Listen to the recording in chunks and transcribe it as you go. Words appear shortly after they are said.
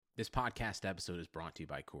This podcast episode is brought to you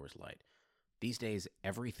by Coors Light. These days,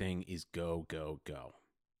 everything is go, go, go.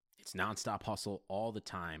 It's nonstop hustle all the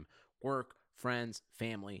time. Work, friends,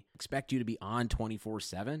 family expect you to be on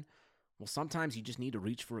 24/7. Well, sometimes you just need to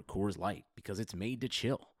reach for a Coors Light because it's made to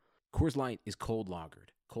chill. Coors Light is cold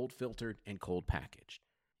lagered, cold filtered, and cold packaged.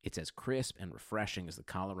 It's as crisp and refreshing as the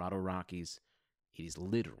Colorado Rockies. It is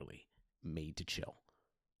literally made to chill.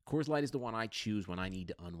 Coors Light is the one I choose when I need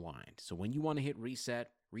to unwind. So when you want to hit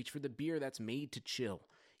reset, reach for the beer that's made to chill.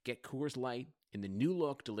 Get Coors Light in the new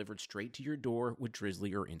look delivered straight to your door with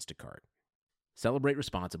Drizzly or Instacart. Celebrate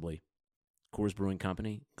responsibly. Coors Brewing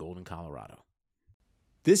Company, Golden, Colorado.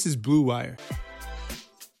 This is Blue Wire.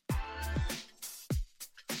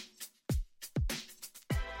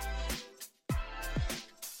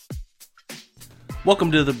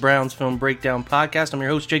 Welcome to the Browns Film Breakdown Podcast. I'm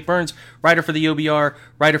your host, Jake Burns, writer for the OBR,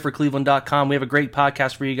 writer for Cleveland.com. We have a great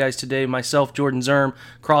podcast for you guys today. Myself, Jordan Zirm,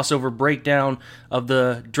 crossover breakdown of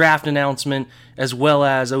the draft announcement, as well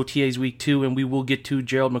as OTAs Week 2, and we will get to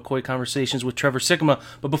Gerald McCoy conversations with Trevor Sikkema.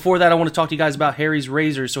 But before that, I want to talk to you guys about Harry's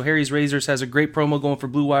Razors. So Harry's Razors has a great promo going for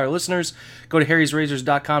Blue Wire listeners. Go to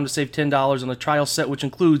harrysrazors.com to save $10 on the trial set, which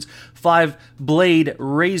includes 5-blade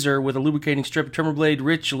razor with a lubricating strip, a trimmer blade,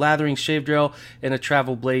 rich lathering shave gel, and a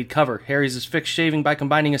travel blade cover. Harry's is fixed shaving by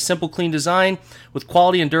combining a simple, clean design with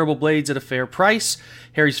quality and durable blades at a fair price.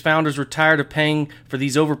 Harry's founders were tired of paying for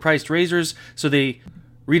these overpriced razors, so they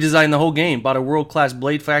redesigned the whole game, bought a world-class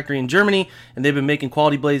blade factory in Germany, and they've been making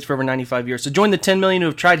quality blades for over 95 years. So join the 10 million who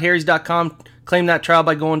have tried harrys.com. Claim that trial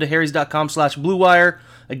by going to harrys.com/bluewire.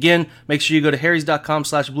 Again, make sure you go to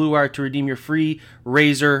harrys.com/bluewire to redeem your free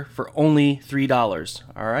razor for only $3.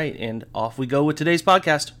 All right, and off we go with today's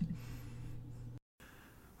podcast.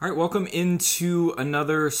 All right, welcome into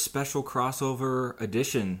another special crossover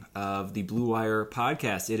edition of the Blue Wire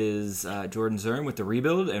podcast. It is Jordan Zirm with The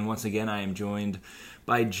Rebuild, and once again I am joined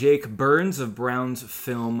by Jake Burns of Browns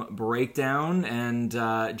Film Breakdown. And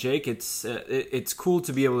Jake, it's cool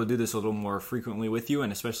to be able to do this a little more frequently with you,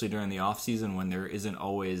 and especially during the off season when there isn't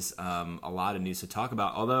always a lot of news to talk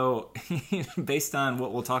about. Although, based on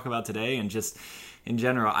what we'll talk about today and just in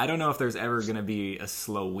general, I don't know if there's ever going to be a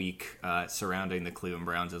slow week surrounding the Cleveland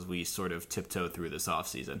Browns as we sort of tiptoe through this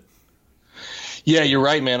offseason. Yeah, you're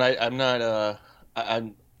right, man. I'm not.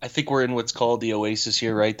 I think we're in what's called the oasis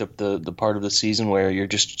here, right? The part of the season where you're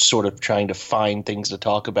just sort of trying to find things to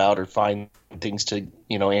talk about or find things to,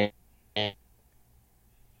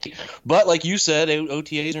 But like you said,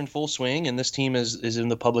 OTAs are in full swing, and this team is in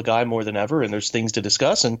the public eye more than ever, and there's things to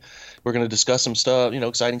discuss, and we're going to discuss some stuff,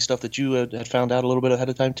 exciting stuff that you had found out a little bit ahead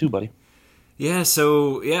of time too, buddy. Yeah,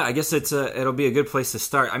 so I guess it'll be a good place to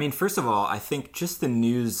start. I mean, first of all, I think just the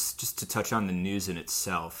news, just to touch on the news in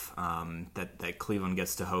itself, that Cleveland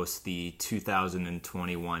gets to host the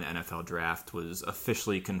 2021 NFL Draft was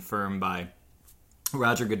officially confirmed by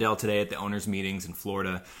Roger Goodell today at the owners' meetings in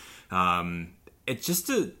Florida. It's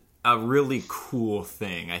just a really cool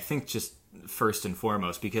thing, I think, just first and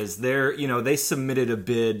foremost, because they submitted a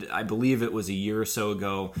bid, I believe it was a year or so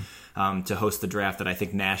ago, to host the draft that I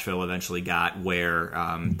think Nashville eventually got, where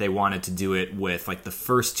they wanted to do it with like the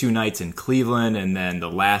first 2 nights in Cleveland, and then the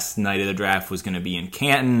last night of the draft was going to be in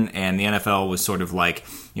Canton, and the NFL was sort of like,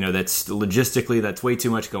 that's logistically, that's way too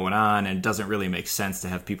much going on, and it doesn't really make sense to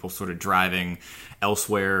have people sort of driving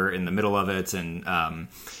elsewhere in the middle of it, and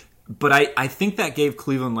but I think that gave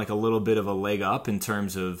Cleveland like a little bit of a leg up in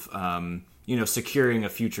terms of, securing a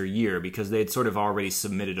future year, because they had sort of already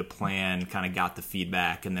submitted a plan, kind of got the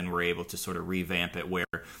feedback, and then were able to sort of revamp it where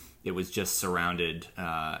it was just surrounded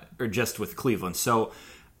or just with Cleveland. So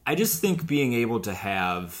I just think being able to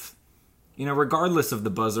have, regardless of the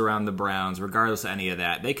buzz around the Browns, regardless of any of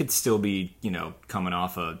that, they could still be, coming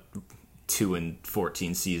off a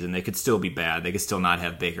 2-14 season. They could still be bad. They could still not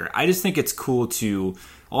have Baker. I just think it's cool to,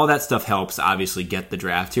 all that stuff helps obviously get the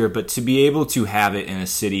draft here, but to be able to have it in a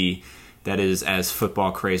city that is as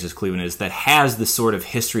football crazy as Cleveland is, that has the sort of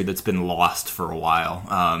history that's been lost for a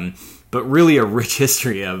while, but really a rich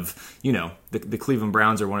history of, the Cleveland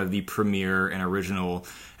Browns are one of the premier and original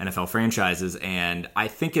NFL franchises, and I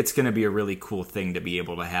think it's going to be a really cool thing to be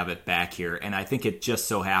able to have it back here, and I think it just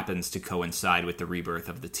so happens to coincide with the rebirth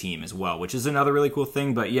of the team as well, which is another really cool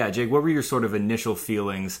thing. But yeah, Jake, what were your sort of initial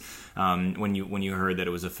feelings when you heard that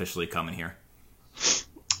it was officially coming here?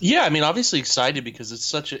 Yeah, I mean, obviously excited because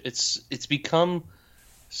it's become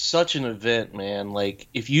such an event, man. Like,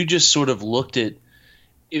 if you just sort of looked at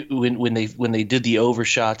it, when they did the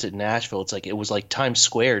overshots at Nashville, it's like it was like Times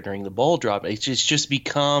Square during the ball drop. It's just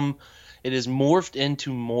become, it has morphed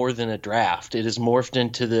into more than a draft. It has morphed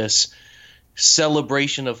into this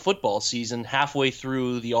celebration of football season halfway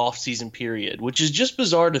through the off-season period, which is just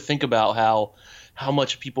bizarre to think about how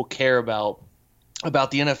much people care about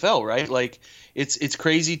the NFL, right? Like it's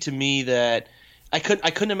crazy to me that I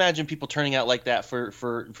couldn't imagine people turning out like that for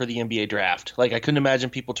the NBA draft. Like I couldn't imagine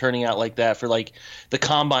people turning out like that for like the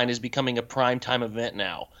combine is becoming a prime time event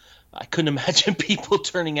now. I couldn't imagine people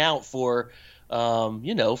turning out for for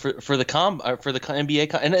the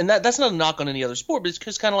NBA, and that's not a knock on any other sport, but it's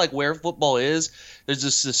just kind of like where football is. There's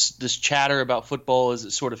this chatter about football. Is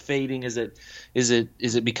it sort of fading? Is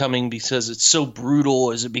it becoming, because it's so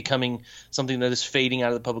brutal? Is it becoming something that is fading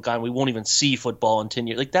out of the public eye? And we won't even see football in 10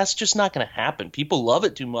 years. Like that's just not going to happen. People love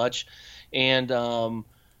it too much, and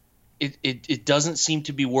it doesn't seem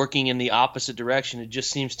to be working in the opposite direction. It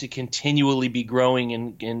just seems to continually be growing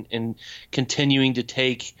and continuing to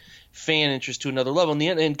take fan interest to another level.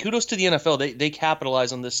 And kudos to the NFL. They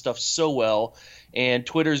capitalize on this stuff so well, and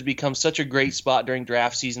Twitter's become such a great spot during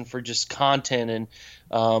draft season for just content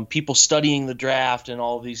and people studying the draft and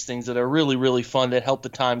all of these things that are really, really fun, that help the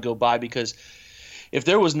time go by. Because if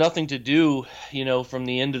there was nothing to do, from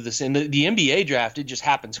the end of this, and the NBA draft, it just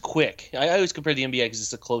happens quick. I always compare the NBA because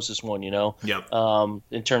it's the closest one, Yep.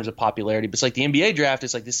 In terms of popularity. But it's like the NBA draft,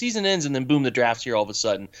 it's like the season ends and then boom, the draft's here all of a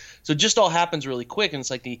sudden. So it just all happens really quick. And it's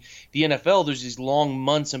like the NFL, there's these long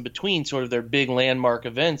months in between sort of their big landmark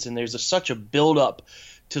events, and there's such a build-up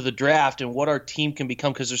to the draft and what our team can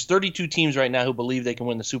become, because there's 32 teams right now who believe they can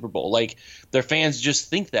win the Super Bowl. Like their fans just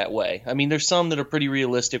think that way. I mean, there's some that are pretty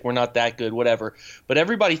realistic. We're not that good, whatever. But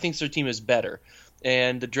everybody thinks their team is better.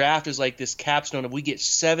 And the draft is like this capstone of we get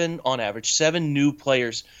seven new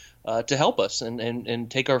players to help us and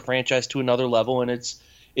take our franchise to another level. And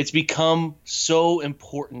it's become so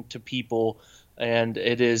important to people. And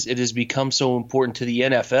it has become so important to the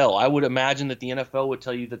NFL. I would imagine that the NFL would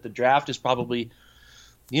tell you that the draft is probably,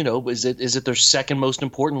 is it their second most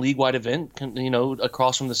important league-wide event,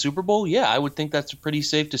 across from the Super Bowl? Yeah, I would think that's pretty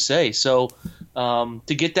safe to say. So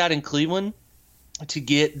to get that in Cleveland, to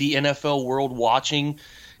get the NFL world watching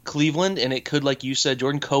Cleveland, and it could, like you said,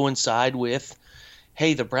 Jordan, coincide with,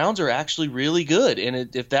 hey, the Browns are actually really good.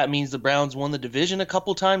 And if that means the Browns won the division a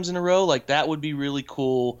couple times in a row, like that would be really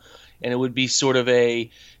cool. And it would be sort of the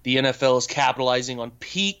NFL is capitalizing on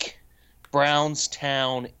peak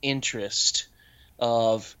Brownstown interest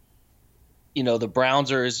of, the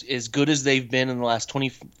Browns are as good as they've been in the last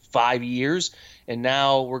 25 years, and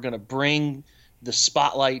now we're going to bring the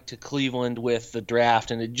spotlight to Cleveland with the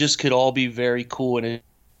draft, and it just could all be very cool, and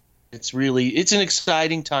it's an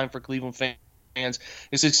exciting time for Cleveland fans.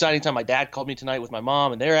 It's an exciting time. My dad called me tonight with my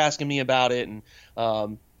mom, and they're asking me about it, and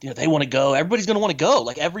they want to go. Everybody's going to want to go.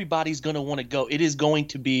 Like everybody's going to want to go. It is going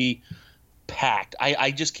to be packed.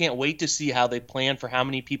 I just can't wait to see how they plan for how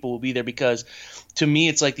many people will be there, because to me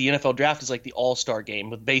it's like the NFL draft is like the All-Star game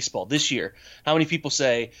with baseball this year. How many people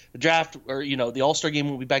say the draft or the All-Star game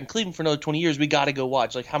will be back in Cleveland for another 20 years, we got to go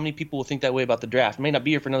watch? Like how many people will think that way about the draft? It may not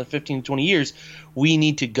be here for another 15 to 20 years. We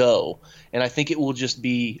need to go, and I think it will just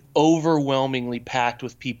be overwhelmingly packed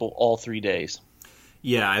with people all 3 days.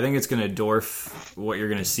 Yeah, I think it's going to dwarf what you're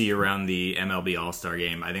going to see around the MLB All-Star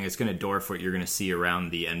Game. I think it's going to dwarf what you're going to see around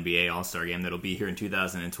the NBA All-Star Game that'll be here in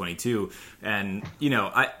 2022. And,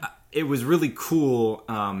 it was really cool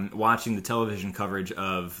watching the television coverage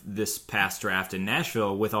of this past draft in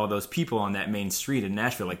Nashville with all those people on that main street in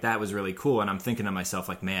Nashville. Like, that was really cool. And I'm thinking to myself,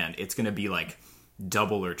 like, man, it's going to be like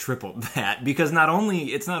double or triple that, because it's not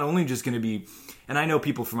only just going to be, and I know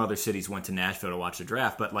people from other cities went to Nashville to watch the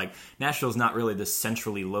draft, but like Nashville's not really this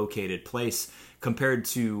centrally located place compared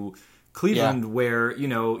to Cleveland, where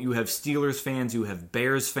you have Steelers fans, you have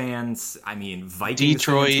Bears fans. I mean, Vikings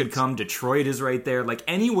fans could come. Detroit is right there. Like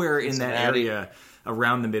anywhere in that area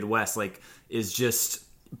around the Midwest, like is just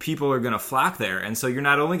people are going to flock there. And so you're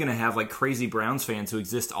not only going to have like crazy Browns fans who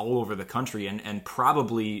exist all over the country, and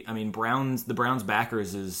probably, I mean, the Browns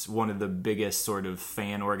backers is one of the biggest sort of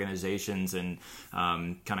fan organizations and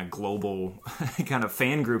kind of global kind of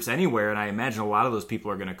fan groups anywhere. And I imagine a lot of those people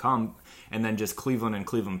are going to come, and then just Cleveland and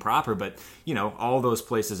Cleveland proper, but all those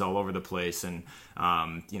places all over the place, and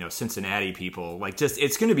Cincinnati people, like just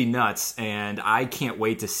it's going to be nuts. And I can't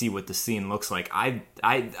wait to see what the scene looks like.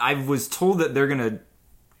 I was told that they're going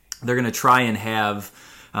to try and have,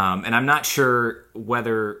 and I'm not sure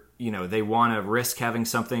whether, they want to risk having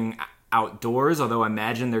something outdoors, although I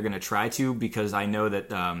imagine they're going to try to, because I know that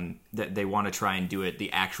that they want to try and do it,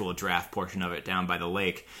 the actual draft portion of it, down by the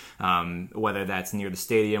lake, whether that's near the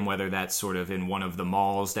stadium, whether that's sort of in one of the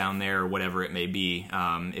malls down there, or whatever it may be.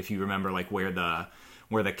 If you remember, like where the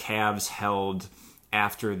Cavs held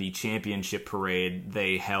after the championship parade,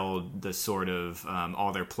 they held the sort of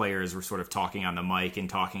all their players were sort of talking on the mic and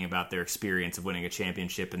talking about their experience of winning a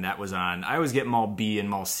championship, and that was on. I always get Mall B and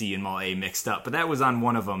Mall C and Mall A mixed up, but that was on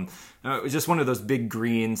one of them. It was just one of those big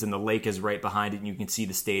greens, and the lake is right behind it, and you can see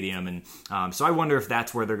the stadium, and so I wonder if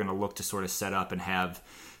that's where they're going to look to sort of set up and have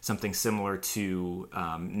something similar to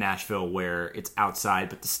Nashville, where it's outside,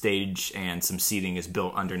 but the stage and some seating is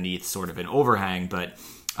built underneath, sort of an overhang, but.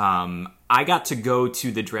 I got to go to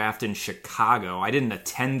the draft in Chicago. I didn't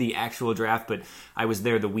attend the actual draft, but I was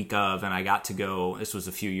there the week of, and I got to go. This was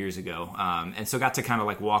a few years ago, and so got to kind of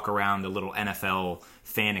like walk around the little NFL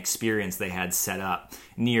fan experience they had set up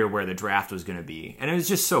near where the draft was going to be, and it was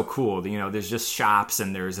just so cool. You know, there's just shops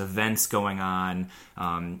and there's events going on.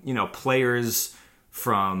 You know, players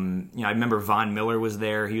from, you know, I remember Von Miller was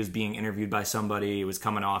there. He was being interviewed by somebody. He was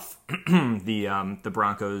coming off the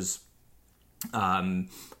Broncos.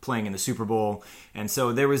 Playing in the Super Bowl, and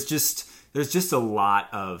so there's just a lot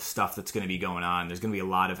of stuff that's going to be going on. There's going to be a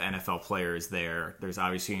lot of NFL players there. There's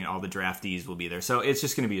obviously all the draftees will be there, so it's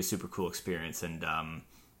just going to be a super cool experience. And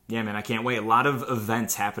yeah, man, I can't wait. A lot of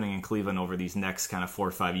events happening in Cleveland over these next kind of 4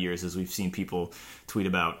 or 5 years, as we've seen people tweet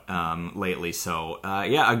about lately. So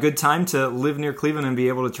yeah, a good time to live near Cleveland and be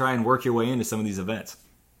able to try and work your way into some of these events.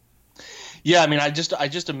 Yeah, I mean, I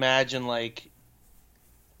just imagine, like,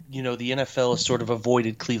 you know, the NFL has sort of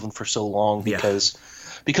avoided Cleveland for so long because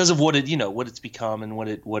of what it's become, and what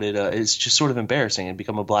it it's just sort of embarrassing and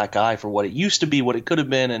become a black eye for what it used to be, what it could have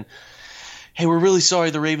been. And hey, we're really sorry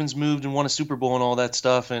the Ravens moved and won a Super Bowl and all that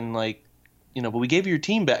stuff, and like, you know, but we gave you your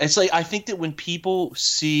team back. It's like, I think that when people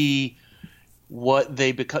see what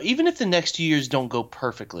they become, even if the next 2 years don't go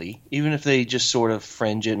perfectly, even if they just sort of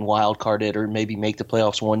fringe it and wild card it, or maybe make the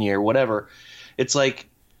playoffs one year, whatever, it's like,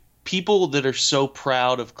 people that are so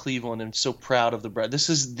proud of Cleveland and so proud of the brand. This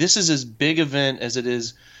is as big event as it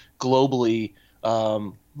is globally.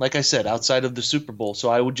 Like I said, outside of the Super Bowl. So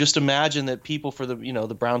I would just imagine that people for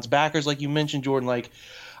the Browns backers, like you mentioned, Jordan, like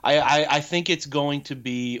I think it's going to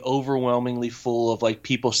be overwhelmingly full of like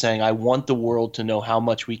people saying, I want the world to know how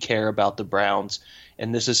much we care about the Browns,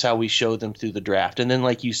 and this is how we show them through the draft. And then,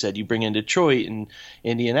 like you said, you bring in Detroit and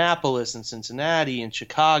Indianapolis and Cincinnati and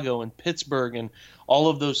Chicago and Pittsburgh, and all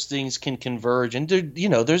of those things can converge. And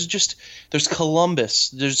there's Columbus.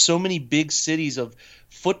 There's so many big cities of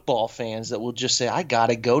football fans that will just say, I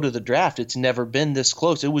gotta go to the draft. It's never been this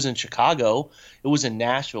close. It was in Chicago, it was in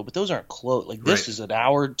Nashville, but those aren't close. Like, this is an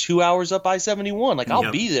hour, 2 hours up I-71. Like,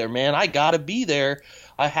 I'll be there, man. I gotta be there.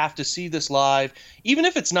 I have to see this live, even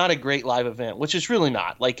if it's not a great live event, which it's really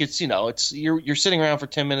not. Like, it's, you know, it's you're sitting around for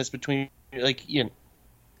 10 minutes between, like, you know,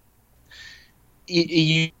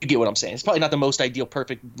 you get what I'm saying. It's probably not the most ideal,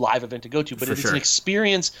 perfect live event to go to, but it's an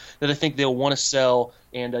experience that I think they'll want to sell,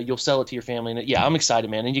 and you'll sell it to your family. And yeah, I'm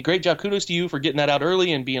excited, man. And great job. Kudos to you for getting that out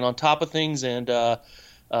early and being on top of things. And yeah,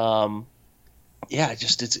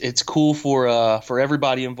 just it's cool for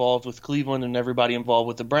everybody involved with Cleveland and everybody involved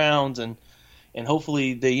with the Browns, and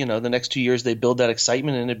hopefully they, you know, the next 2 years they build that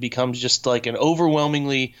excitement and it becomes just like an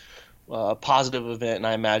overwhelmingly positive event, and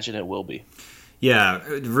I imagine it will be. Yeah,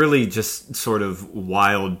 really just sort of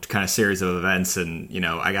wild kind of series of events. And, you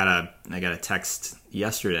know, I got a text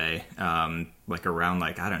yesterday, like around,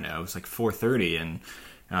 like, I don't know, it was like 4:30,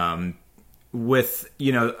 and with,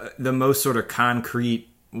 you know, the most sort of concrete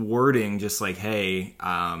wording, just like, hey,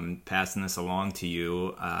 passing this along to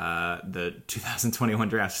you, the 2021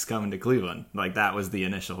 draft is coming to Cleveland. Like, that was the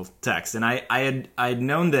initial text. And I'd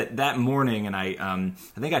known that morning, and I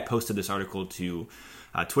think I posted this article to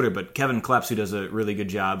Twitter, but Kevin Kleps, who does a really good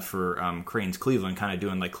job for Crane's Cleveland, kind of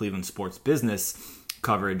doing like Cleveland sports business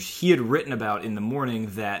coverage, he had written about in the morning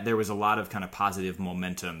that there was a lot of kind of positive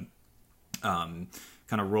momentum kind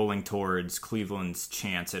of rolling towards Cleveland's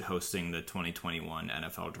chance at hosting the 2021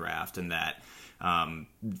 NFL draft, and that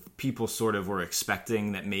people sort of were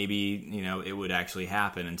expecting that maybe, you know, it would actually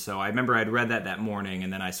happen. And so I remember I'd read that morning,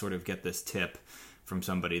 and then I sort of get this tip from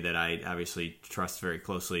somebody that I obviously trust very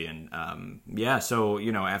closely. And yeah, so,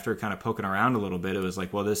 you know, after kind of poking around a little bit, it was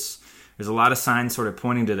like, well, there's a lot of signs sort of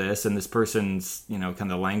pointing to this, and this person's, you know, kind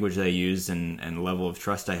of language they used and level of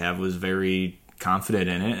trust I have was very confident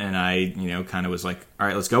in it. And I, you know, kind of was like, all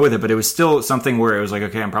right, let's go with it. But it was still something where it was like,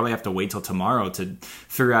 okay, I'm probably have to wait till tomorrow to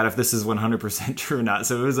figure out if this is 100% true or not.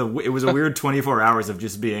 So it was a weird 24 hours of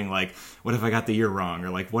just being like, what if I got the year wrong? Or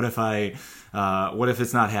like, what if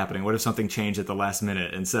it's not happening? What if something changed at the last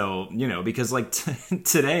minute? And so, you know, because like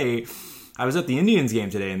today, I was at the Indians game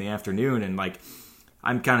today in the afternoon, and like,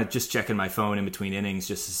 I'm kind of just checking my phone in between innings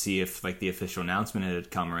just to see if like the official announcement had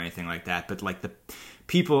come or anything like that. But like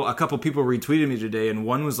a couple people retweeted me today, and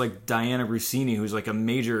one was like Diana Rossini, who's like a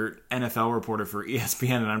major NFL reporter for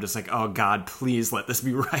ESPN, and I'm just like, oh God, please let this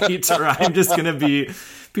be right, or I'm just gonna be,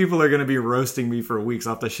 people are gonna be roasting me for weeks.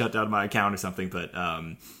 I'll have to shut down my account or something. But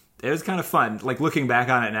it was kind of fun, like looking back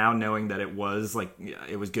on it now, knowing that it was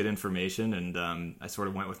good information, and I sort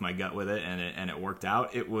of went with my gut with it, and it worked out.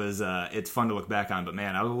 It's fun to look back on, but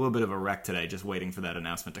man, I was a little bit of a wreck today, just waiting for that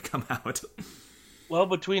announcement to come out. Well,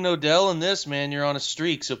 between Odell and this, man, you're on a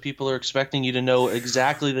streak, so people are expecting you to know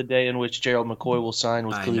exactly the day in which Gerald McCoy will sign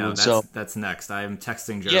with Cleveland. That's next. I am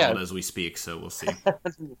texting Gerald as we speak, so we'll see.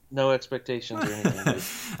 No expectations or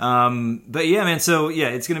anything. But yeah, man. So yeah,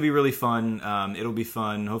 it's gonna be really fun. It'll be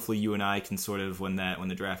fun. Hopefully, you and I can sort of when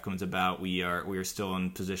the draft comes about, we are still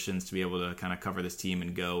in positions to be able to kind of cover this team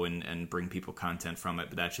and go and bring people content from it.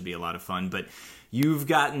 But that should be a lot of fun. But you've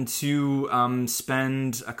gotten to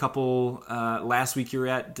spend a couple. Last week you were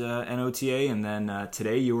at an OTA, and then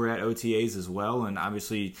today you were at OTAs as well. And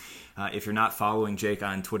obviously, if you're not following Jake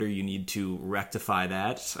on Twitter, you need to rectify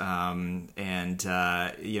that. And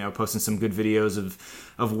posting some good videos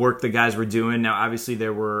of work the guys were doing. Now, obviously,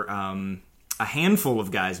 there were a handful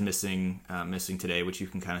of guys missing today, which you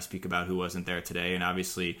can kind of speak about who wasn't there today. And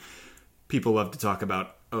obviously, people love to talk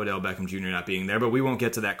about Odell Beckham Jr. not being there, but we won't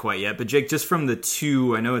get to that quite yet. But Jake, just from the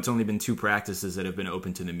two, I know it's only been 2 practices that have been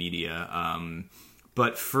open to the media.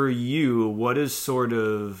 But for you, what has sort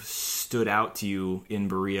of stood out to you in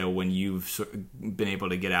Berea when you've been able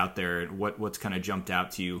to get out there? What's kind of jumped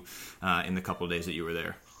out to you in the couple of days that you were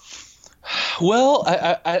there? Well,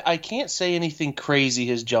 I can't say anything crazy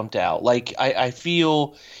has jumped out. Like I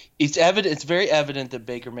feel it's evident. It's very evident that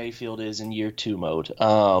Baker Mayfield is in year 2 mode.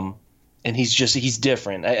 And he's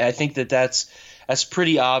different. I think that's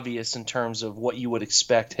pretty obvious in terms of what you would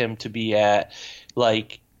expect him to be at,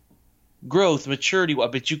 like growth, maturity.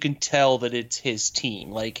 But you can tell that it's his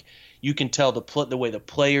team. Like you can tell the way the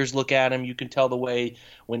players look at him. You can tell the way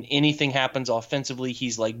when anything happens offensively,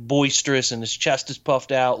 he's like boisterous and his chest is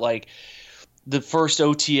puffed out. Like the first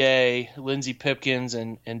OTA, Lindsey Pipkins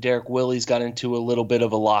and Derek Willis got into a little bit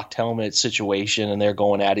of a locked helmet situation, and they're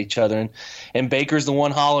going at each other. And Baker's the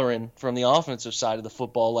one hollering from the offensive side of the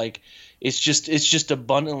football. Like it's just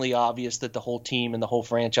abundantly obvious that the whole team and the whole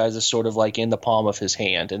franchise is sort of like in the palm of his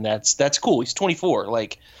hand, and that's cool. He's 24.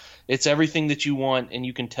 Like it's everything that you want, and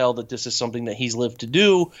you can tell that this is something that he's lived to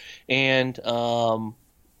do. And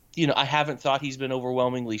I haven't thought he's been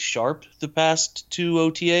overwhelmingly sharp the past 2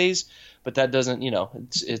 OTAs. But that doesn't,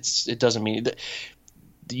 it doesn't mean that.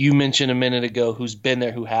 You mentioned a minute ago who's been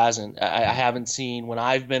there, who hasn't. I haven't seen, when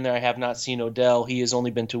I've been there, I have not seen Odell. He has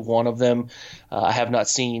only been to one of them. I have not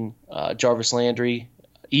seen Jarvis Landry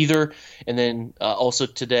either. And then also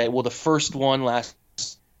today, the first one last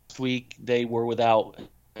week, they were without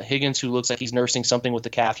Higgins, who looks like he's nursing something with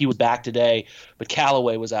the calf. He was back today, but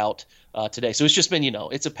Callaway was out today. So it's just been,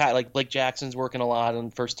 it's a pat. Like Blake Jackson's working a lot on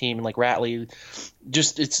the first team, and like Ratley,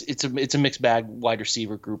 just it's a mixed bag wide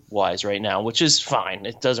receiver group wise right now, which is fine.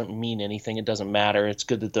 It doesn't mean anything. It doesn't matter. It's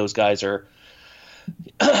good that those guys are.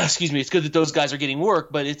 Excuse me. It's good that those guys are getting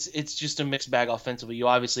work, but it's just a mixed bag offensively. You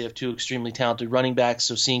obviously have 2 extremely talented running backs,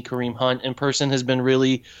 so seeing Kareem Hunt in person has been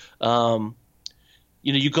really,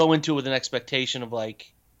 you go into it with an expectation of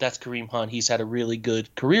like, that's Kareem Hunt. He's had a really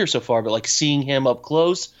good career so far, but like seeing him up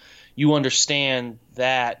close, you understand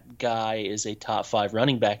that guy is a top 5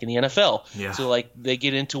 running back in the NFL. Yeah. So like they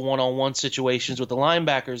get into one-on-one situations with the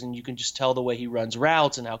linebackers, and you can just tell the way he runs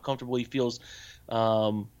routes and how comfortable he feels,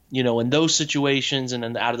 in those situations. And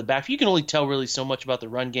then out of the back, you can only tell really so much about the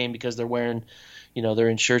run game because they're wearing, they're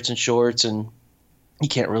in shirts and shorts, and you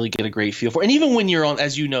can't really get a great feel for it. And even when you're on,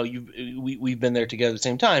 as you know, we've been there together at the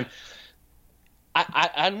same time,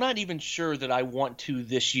 I'm not even sure that I want to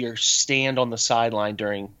this year stand on the sideline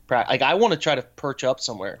during practice. Like I want to try to perch up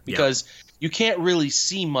somewhere because you can't really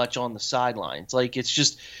see much on the sidelines. Like it's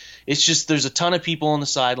just there's a ton of people on the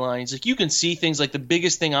sidelines. Like you can see things. Like the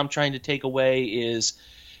biggest thing I'm trying to take away is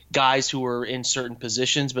guys who are in certain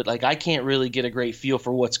positions, but like I can't really get a great feel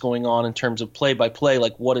for what's going on in terms of play by play.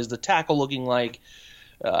 Like what is the tackle looking like?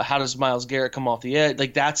 How does Myles Garrett come off the edge?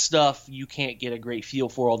 Like that stuff you can't get a great feel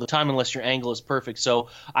for all the time unless your angle is perfect. So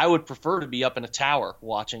I would prefer to be up in a tower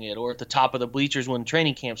watching it, or at the top of the bleachers when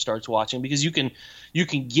training camp starts watching, because you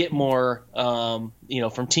can get more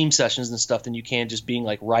from team sessions and stuff than you can just being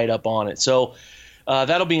like right up on it. So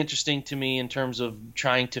that'll be interesting to me in terms of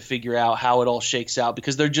trying to figure out how it all shakes out,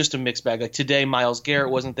 because they're just a mixed bag. Like today, Myles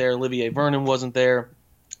Garrett wasn't there, Olivier Vernon wasn't there.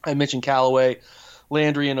 I mentioned Callaway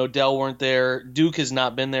Landry and Odell weren't there. Duke has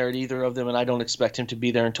not been there at either of them, and I don't expect him to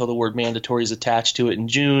be there until the word mandatory is attached to it in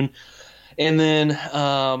June. And then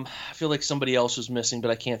I feel like somebody else was missing, but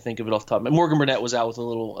I can't think of it off the top. Morgan Burnett was out with a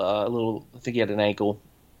little. I think he had an ankle.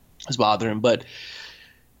 It was bothering him, but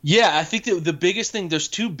yeah, I think that the biggest thing. There's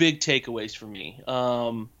two big takeaways for me.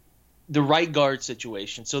 The right guard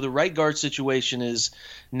situation. So the right guard situation is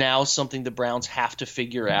now something the Browns have to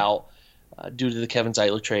figure out due to the Kevin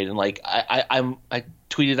Zeitler trade. And like I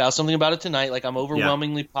tweeted out something about it tonight. Like I'm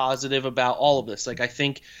overwhelmingly positive about all of this. Like I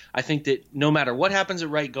think that no matter what happens at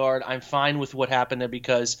right guard, I'm fine with what happened there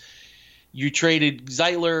because you traded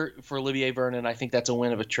Zeitler for Olivier Vernon. I think that's a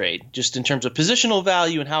win of a trade. Just in terms of positional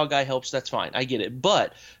value and how a guy helps, that's fine. I get it.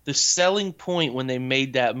 But the selling point when they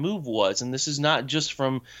made that move was, and this is not just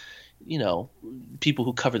from people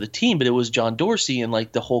who cover the team, but it was John Dorsey and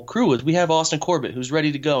like the whole crew was, we have Austin Corbett who's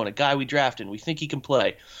ready to go and a guy we drafted and we think he can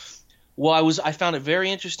play. Well, I found it very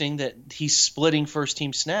interesting that he's splitting first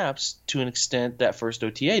team snaps to an extent that first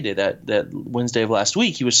OTA did that Wednesday of last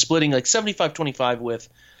week. He was splitting like 75-25 with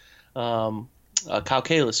Kyle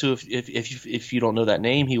Kalis, who if you don't know that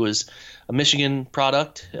name, he was a Michigan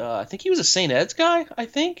product. I think he was a St. Ed's guy. I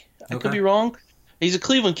could be wrong. He's a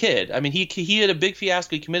Cleveland kid. I mean, he had a big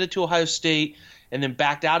fiasco. He committed to Ohio State and then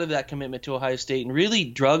backed out of that commitment to Ohio State and really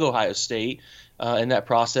drug Ohio State in that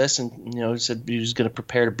process. And, said he was going to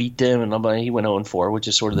prepare to beat them. And he went 0-4, which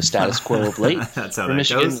is sort of the status quo of late. That's how for that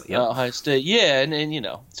Michigan, goes. Yep. Ohio State. Yeah,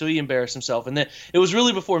 and so he embarrassed himself. And then it was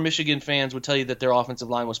really before Michigan fans would tell you that their offensive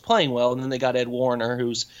line was playing well. And then they got Ed Warner,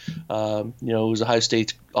 who's, was Ohio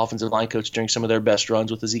State's offensive line coach during some of their best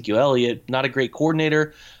runs with Ezekiel Elliott. Not a great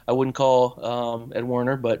coordinator. I wouldn't call Ed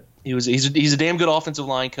Warner, but he's a damn good offensive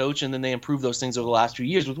line coach. And then they improved those things over the last few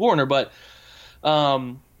years with Warner. But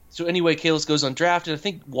so anyway, Kalis goes undrafted. I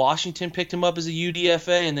think Washington picked him up as a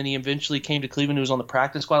UDFA, and then he eventually came to Cleveland. He was on the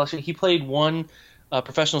practice squad. He played one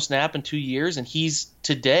professional snap in 2 years, and he's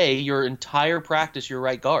today your entire practice, your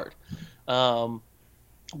right guard.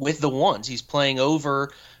 With the ones, he's playing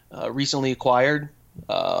over recently acquired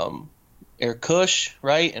Eric Kush,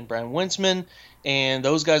 right, and Brian Winsman, and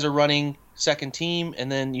those guys are running second team,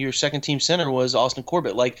 and then your second team center was Austin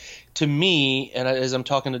Corbett. Like, to me, and as I'm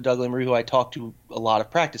talking to Doug Lemery, who I talk to a lot of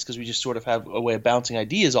practice because we just sort of have a way of bouncing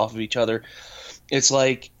ideas off of each other, it's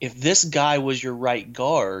like if this guy was your right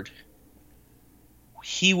guard,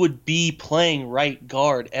 he would be playing right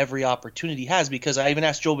guard every opportunity he has, because I even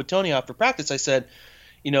asked Joel Bitonio after practice, I said,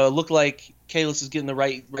 it looked like Kalis is getting the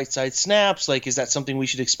right side snaps. Like, is that something we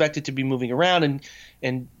should expect it to be moving around?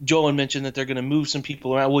 And Joel mentioned that they're going to move some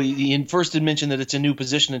people around. Well, he first did mention that it's a new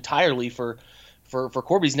position entirely for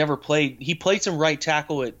Corbett. He's never played. He played some right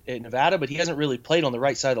tackle at Nevada, but he hasn't really played on the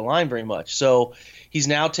right side of the line very much. So he's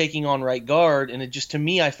now taking on right guard. And it just, to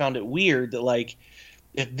me, I found it weird that, like,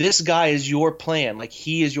 if this guy is your plan, like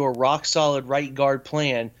he is your rock solid right guard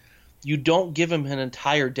plan, you don't give him an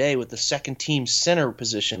entire day with the second team center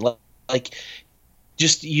position. Like,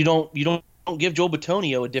 just you don't give Joel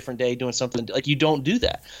Bitonio a different day doing something. Like, you don't do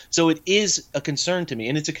that. So it is a concern to me,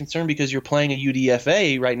 and it's a concern because you're playing a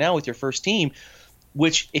UDFA right now with your first team,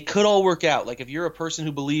 which it could all work out. Like, if you're a person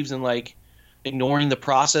who believes in like ignoring the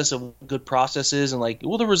process of good processes and like,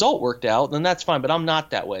 well, the result worked out, then that's fine. But I'm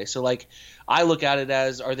not that way. So like, I look at it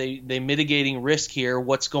as, are they mitigating risk here?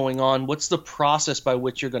 What's going on? What's the process by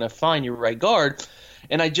which you're going to find your right guard?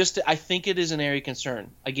 And I think it is an area of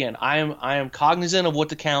concern. Again, I am cognizant of what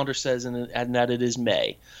the calendar says and that it is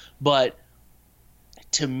May. But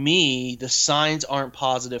to me, the signs aren't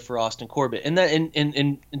positive for Austin Corbett.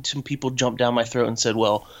 And some people jumped down my throat and said,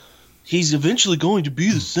 well, he's eventually going to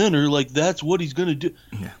be the center. Like, that's what he's going to do.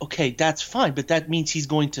 Yeah. Okay, that's fine. But that means he's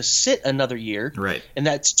going to sit another year. Right. And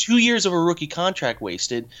that's 2 years of a rookie contract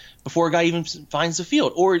wasted before a guy even finds the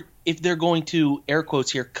field. Or if they're going to, air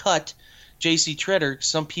quotes here, cut J.C. Tretter,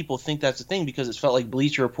 some people think that's a thing because it felt like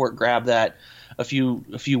Bleacher Report grabbed that a few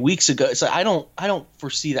weeks ago. It's like, I don't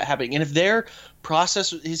foresee that happening. And if their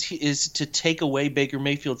process is to take away Baker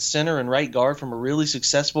Mayfield's center and right guard from a really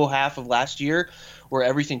successful half of last year where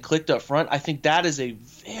everything clicked up front, I think that is a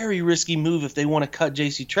very risky move if they want to cut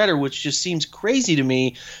J.C. Tretter, which just seems crazy to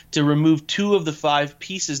me to remove 2 of the 5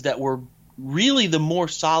 pieces that were really the more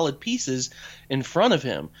solid pieces in front of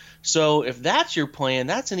him. So if that's your plan,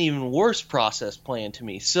 that's an even worse process plan to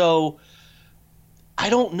me. So I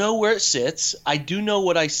don't know where it sits. I do know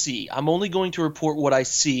what I see. I'm only going to report what I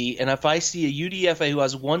see. And if I see a UDFA who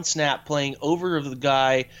has one snap playing over the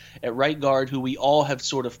guy at right guard who we all have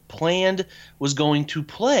sort of planned was going to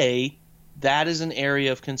play, that is an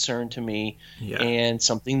area of concern to me, and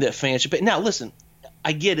something that fans should pay. Now, listen,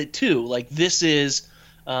 I get it too. Like, this is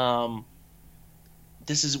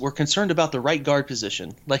we're concerned about the right guard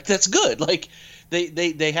position. Like, that's good. Like, they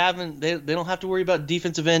don't have to worry about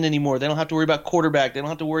defensive end anymore. They don't have to worry about quarterback. They don't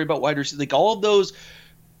have to worry about wide receiver. Like, all of those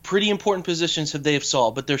pretty important positions they have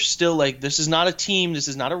solved, but they're still like, this is not a team, this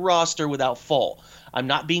is not a roster without fault. I'm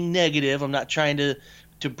not being negative. I'm not trying to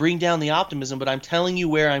bring down the optimism, but I'm telling you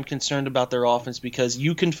where I'm concerned about their offense, because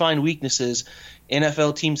you can find weaknesses.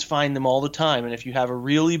 NFL teams find them all the time, and if you have a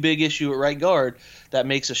really big issue at right guard, that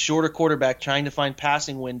makes a shorter quarterback trying to find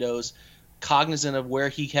passing windows cognizant of where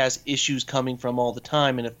he has issues coming from all the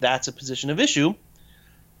time, and if that's a position of issue,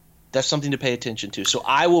 that's something to pay attention to. So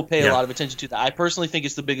I will pay a lot of attention to that. I personally think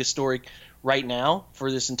it's the biggest story right now for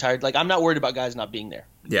this entire – like, I'm not worried about guys not being there.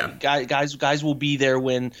 Yeah. Guys will be there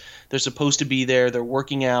when they're supposed to be there. They're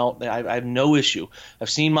working out. I have no issue. I've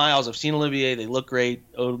seen Miles. I've seen Olivier. They look great.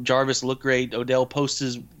 Jarvis look great. Odell posts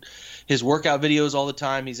his workout videos all the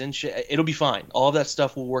time. He's in shape. It'll be fine. All of that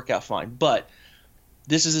stuff will work out fine. But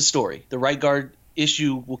this is a story. The right guard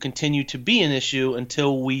issue will continue to be an issue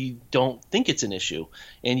until we don't think it's an issue,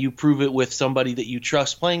 and you prove it with somebody that you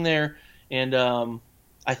trust playing there. And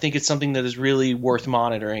I think it's something that is really worth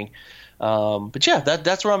monitoring. But yeah,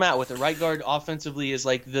 that's where I'm at with it. Right guard offensively is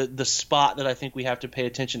like the spot that I think we have to pay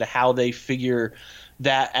attention to how they figure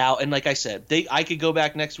that out. And like I said, I could go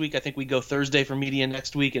back next week. I think we go Thursday for media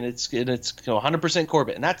next week, and it's 100%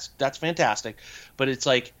 Corbett, and that's fantastic. But it's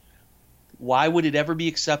like, why would it ever be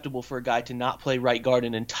acceptable for a guy to not play right guard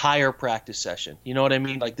an entire practice session? You know what I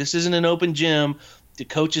mean? Like, this isn't an open gym. The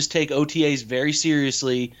coaches take OTAs very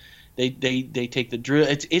seriously. They take the drill.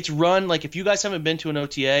 It's run like, if you guys haven't been to an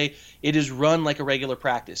OTA, it is run like a regular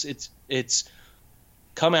practice. It's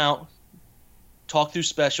come out, talk through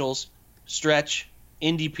specials, stretch,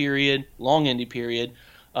 indie period, long indie period,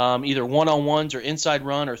 either one-on-ones or inside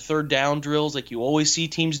run or third down drills like you always see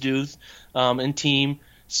teams do, and team.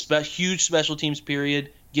 Huge special teams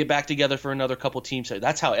period, get back together for another couple teams.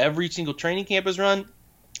 That's how every single training camp is run.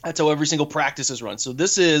 That's how every single practice is run. So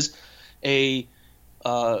this is it's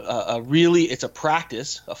a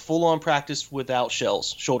practice, a full-on practice without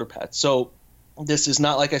shoulder pads. So this is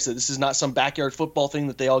not, like I said, this is not some backyard football thing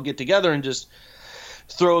that they all get together and just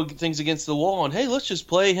throw things against the wall and, hey, let's just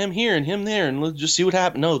play him here and him there and let's just see what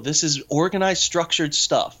happens. No, this is organized, structured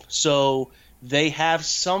stuff. So they have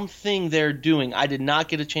something they're doing. I did not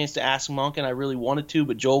get a chance to ask Monk, and I really wanted to,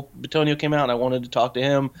 but Joel Bitonio came out, and I wanted to talk to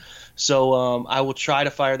him. So I will try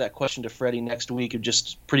to fire that question to Freddie next week of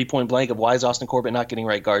just pretty point blank of why is Austin Corbett not getting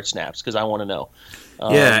right guard snaps, because I want to know.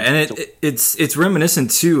 It's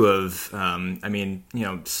reminiscent, too, of,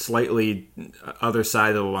 slightly other side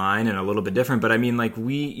of the line and a little bit different. But, I mean, like,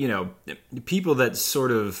 people that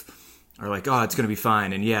sort of are like, oh, it's going to be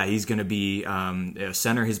fine, and yeah, he's going to be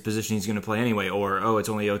center, his position he's going to play anyway, or oh, it's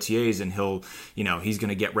only OTAs and he's going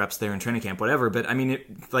to get reps there in training camp, whatever. But I mean,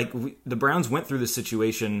 the Browns went through this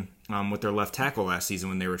situation with their left tackle last season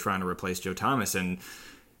when they were trying to replace Joe Thomas, and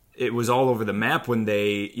it was all over the map when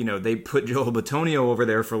they put Joel Bitonio over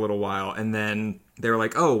there for a little while, and then they were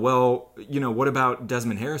like, oh, well, what about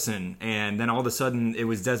Desmond Harrison? And then all of a sudden it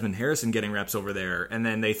was Desmond Harrison getting reps over there, and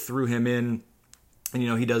then they threw him in. And,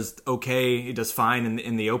 he does okay, he does fine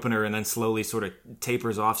in the opener, and then slowly sort of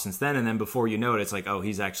tapers off since then. And then before you know it, it's like, oh,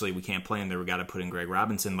 we can't play him there. We got to put in Greg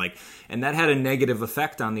Robinson. And that had a negative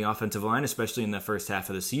effect on the offensive line, especially in the first half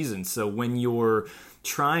of the season. So when you're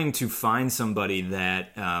trying to find somebody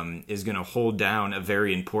that is going to hold down a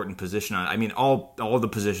very important position all the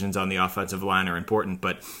positions on the offensive line are important,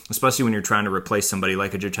 but especially when you're trying to replace somebody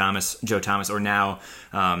like a Joe Thomas, or now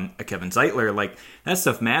a Kevin Zeitler, like, that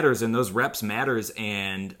stuff matters, and those reps matters.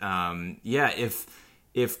 And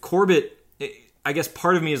if Corbett, I guess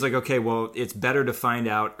part of me is like, okay, well, it's better to find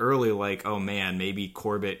out early, like, oh man, maybe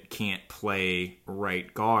Corbett can't play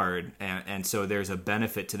right guard, and so there's a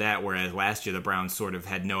benefit to that, whereas last year the Browns sort of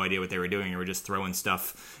had no idea what they were doing and were just throwing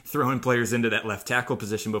players into that left tackle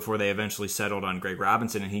position before they eventually settled on Greg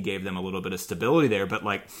Robinson, and he gave them a little bit of stability there. But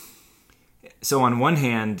so on one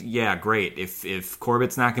hand, yeah, great. If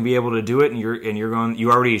Corbett's not going to be able to do it, and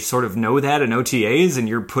you already sort of know that in OTAs, and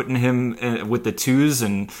you're putting him with the twos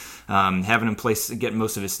and having him get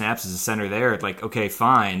most of his snaps as a center there, like, okay,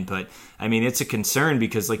 fine. But I mean, it's a concern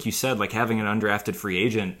because, like you said, like, having an undrafted free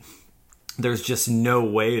agent, there's just no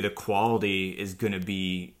way the quality is going to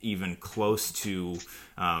be even close to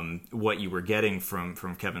what you were getting from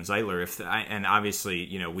Kevin Zeitler. And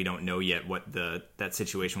obviously, we don't know yet what that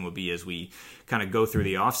situation will be as we kind of go through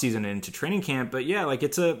the offseason and into training camp. But yeah, like,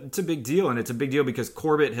 it's a big deal, and it's a big deal because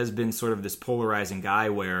Corbett has been sort of this polarizing guy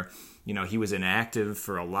where, he was inactive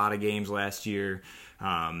for a lot of games last year.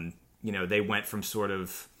 They went from sort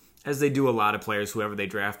of as they do a lot of players, whoever they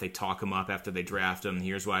draft, they talk him up after they draft him.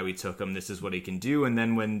 Here's why we took him. This is what he can do. And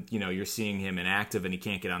then when, you're seeing him inactive and he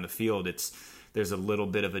can't get on the field, there's a little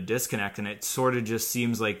bit of a disconnect. And it sort of just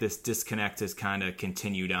seems like this disconnect has kind of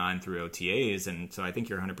continued on through OTAs. And so I think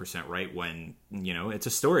you're 100% right when, it's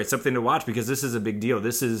a story. It's something to watch because this is a big deal.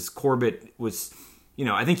 Corbett was...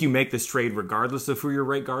 I think you make this trade regardless of who your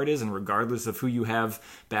right guard is and regardless of who you have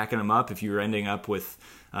backing him up. If you're ending up with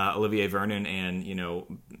Olivier Vernon and,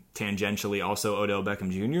 tangentially also Odell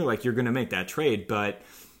Beckham Jr., like you're going to make that trade. But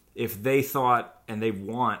if they thought and they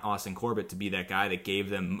want Austin Corbett to be that guy that gave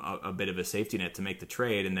them a bit of a safety net to make the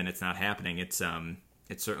trade and then it's not happening, it's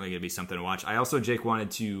certainly going to be something to watch. I also, Jake, wanted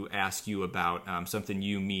to ask you about something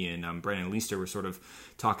me, and Brandon Leister were sort of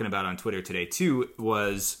talking about on Twitter today too,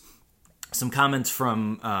 was some comments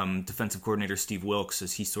from defensive coordinator Steve Wilks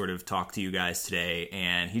as he sort of talked to you guys today,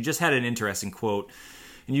 and he just had an interesting quote,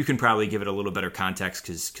 and you can probably give it a little better context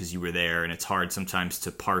because you were there, and it's hard sometimes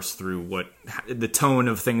to parse through what the tone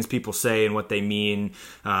of things people say and what they mean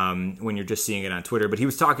when you're just seeing it on Twitter. But he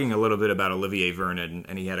was talking a little bit about Olivier Vernon,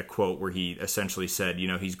 and he had a quote where he essentially said,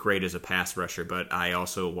 he's great as a pass rusher, but I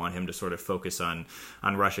also want him to sort of focus on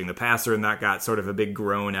rushing the passer, and that got sort of a big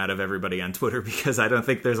groan out of everybody on Twitter because I don't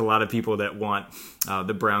think there's a lot of people that want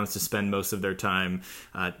the Browns to spend most of their time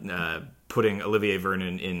putting Olivier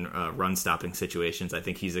Vernon in run-stopping situations. I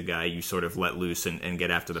think he's a guy you sort of let loose and get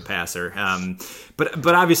after the passer.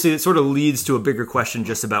 But obviously it sort of leads to a bigger question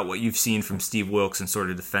just about what you've seen from Steve Wilks and sort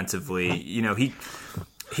of defensively.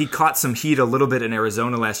 He caught some heat a little bit in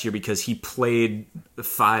Arizona last year because he played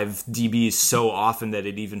 5 DBs so often that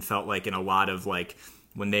it even felt like in a lot of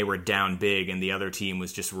when they were down big and the other team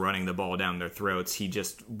was just running the ball down their throats, he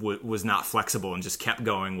just was not flexible and just kept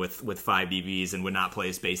going with 5 DBs and would not play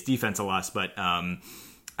his base defense a lot. But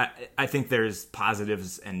I think there's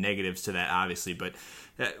positives and negatives to that, obviously. But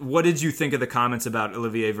what did you think of the comments about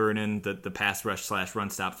Olivier Vernon, the pass rush / run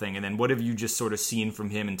stop thing? And then what have you just sort of seen from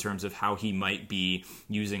him in terms of how he might be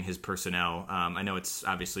using his personnel? I know it's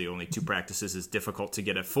obviously only 2 practices is difficult to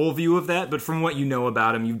get a full view of that, but from what you know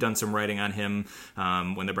about him, you've done some writing on him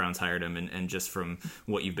when the Browns hired him and just from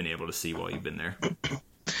what you've been able to see while you've been there.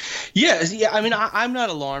 Yeah. I mean, I'm not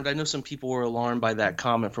alarmed. I know some people were alarmed by that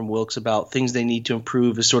comment from Wilks about things they need to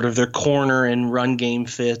improve as sort of their corner and run game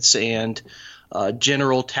fits and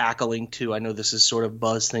general tackling too. I know this is sort of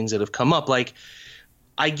buzz things that have come up.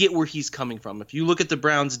 I get where he's coming from. If you look at the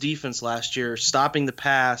Browns defense last year, stopping the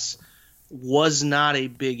pass was not a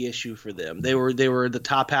big issue for them. They were the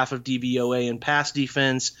top half of DVOA in pass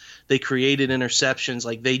defense. They created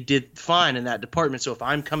interceptions. They did fine in that department. So if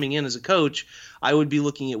I'm coming in as a coach, I would be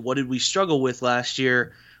looking at what did we struggle with last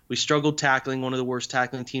year. We struggled tackling, one of the worst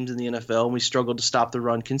tackling teams in the NFL, and we struggled to stop the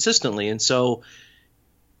run consistently. And so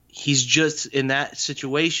he's just in that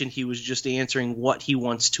situation, he was just answering what he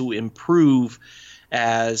wants to improve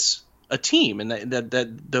as a team, and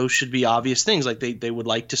that those should be obvious things. They would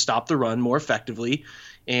like to stop the run more effectively,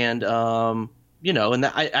 and and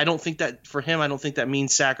I don't think that for him, I don't think that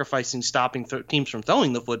means sacrificing stopping teams from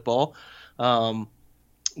throwing the football,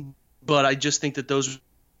 but I just think that those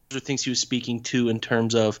are things he was speaking to in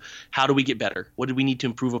terms of how do we get better? What do we need to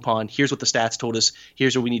improve upon? Here's what the stats told us.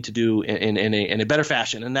 Here's what we need to do in a better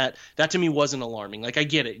fashion. And that to me wasn't alarming. I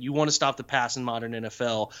get it. You want to stop the pass in modern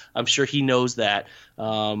NFL. I'm sure he knows that.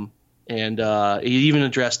 And he even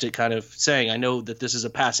addressed it kind of saying, I know that this is a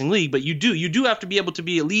passing league, but you do have to be able to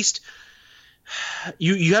be at least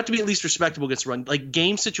you have to be at least respectable against run.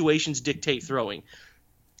 Game situations dictate throwing.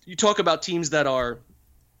 You talk about teams that are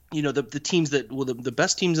the teams that the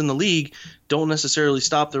best teams in the league don't necessarily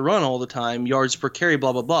stop the run all the time, yards per carry,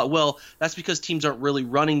 blah, blah, blah. Well, that's because teams aren't really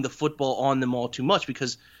running the football on them all too much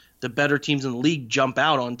because the better teams in the league jump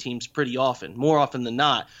out on teams pretty often. More often than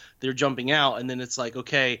not, they're jumping out, and then it's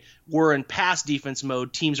okay, we're in pass defense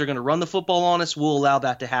mode. Teams are going to run the football on us. We'll allow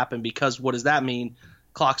that to happen because what does that mean?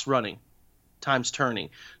 Clock's running. Time's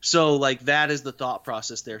turning. So that is the thought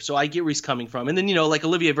process there. So I get where he's coming from. And then,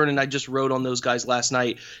 Olivier Vernon, I just wrote on those guys last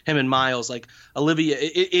night, him and Miles, Olivia,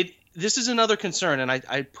 this is another concern. And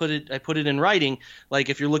I put it in writing.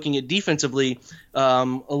 If you're looking at defensively,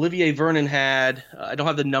 Olivier Vernon had, I don't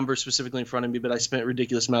have the numbers specifically in front of me, but I spent a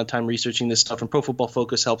ridiculous amount of time researching this stuff, and Pro Football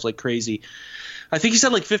Focus helps like crazy. I think he's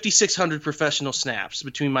had 5,600 professional snaps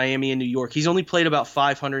between Miami and New York. He's only played about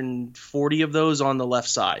 540 of those on the left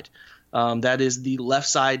side. That is the left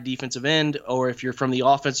side defensive end, or if you're from the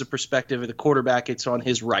offensive perspective of the quarterback, it's on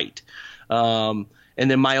his right. And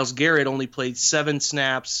then Myles Garrett only played 7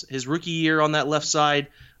 snaps his rookie year on that left side,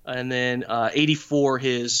 and then 84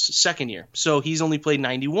 his second year. So he's only played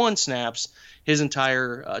 91 snaps his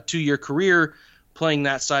entire 2-year career playing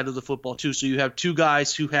that side of the football too. So you have two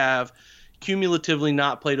guys who have cumulatively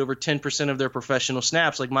not played over 10% of their professional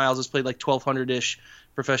snaps. Like Miles has played like 1,200-ish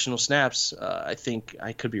professional snaps. I think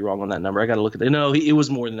I could be wrong on that number. I got to look at it. No, it was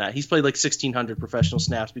more than that. He's played like 1,600 professional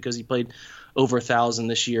snaps because he played over 1,000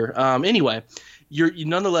 this year. Anyway,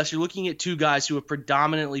 nonetheless, you're looking at two guys who have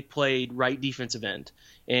predominantly played right defensive end.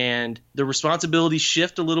 And the responsibilities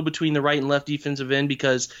shift a little between the right and left defensive end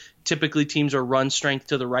because typically teams are run strength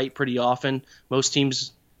to the right pretty often. Most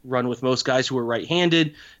teams run with most guys who are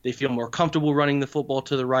right-handed. They feel more comfortable running the football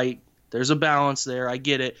to the right. There's a balance there. I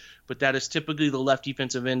get it. But that is typically the left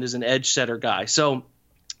defensive end as an edge setter guy. So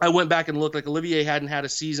I went back and looked. Like Olivier hadn't had a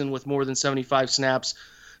season with more than 75 snaps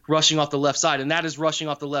rushing off the left side, and that is rushing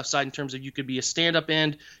off the left side in terms of you could be a stand-up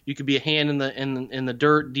end, you could be a hand in the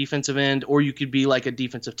dirt defensive end, or you could be like a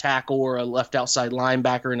defensive tackle or a left outside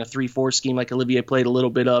linebacker in a 3-4 scheme like Olivier played a little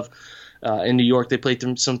bit of in New York. They played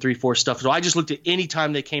some 3-4 stuff. So I just looked at any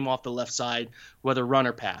time they came off the left side, whether run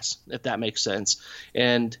or pass, if that makes sense.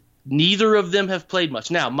 And neither of them have played much.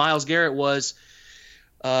 Now, Myles Garrett was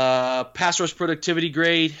pass rush productivity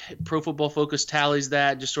grade. Pro Football Focus tallies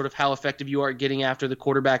that, just sort of how effective you are at getting after the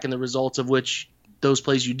quarterback and the results of which those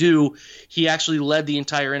plays you do. He actually led the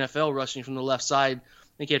entire NFL rushing from the left side.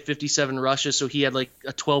 I think he had 57 rushes, so he had like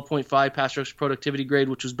a 12.5 pass rush productivity grade,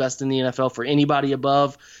 which was best in the NFL for anybody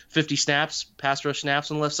above 50 snaps, pass rush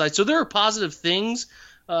snaps on the left side. So there are positive things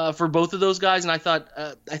for both of those guys, and I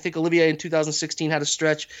think Olivier in 2016 had a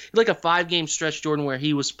stretch, like a 5-game stretch, Jordan, where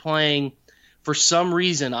he was playing for some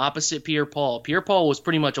reason opposite Pierre-Paul. Pierre-Paul was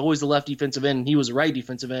pretty much always the left defensive end, and he was the right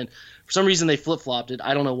defensive end. For some reason, they flip-flopped it.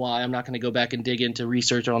 I don't know why. I'm not going to go back and dig into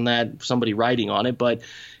research on that, somebody writing on it, but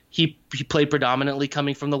he played predominantly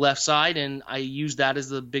coming from the left side, and I used that as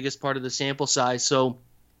the biggest part of the sample size. So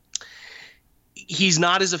he's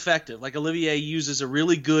not as effective. Like Olivier uses a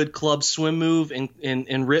really good club swim move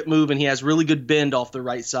and rip move, and he has really good bend off the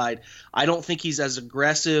right side. I don't think he's as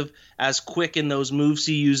aggressive, as quick in those moves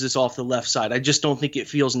he uses off the left side. I just don't think it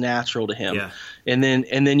feels natural to him. Yeah. And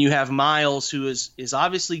then you have Miles, who is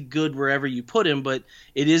obviously good wherever you put him, but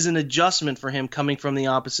it is an adjustment for him coming from the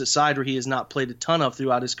opposite side where he has not played a ton of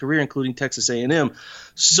throughout his career, including Texas A&M.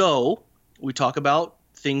 So we talk about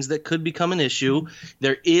things that could become an issue.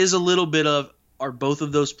 There is a little bit of, are both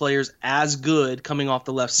of those players as good coming off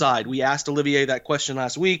the left side? We asked Olivier that question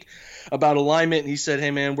last week about alignment, and he said, hey,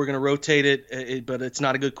 man, we're going to rotate it, but it's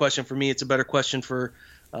not a good question for me. It's a better question for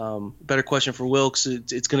Wilkes.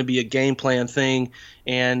 It's going to be a game plan thing,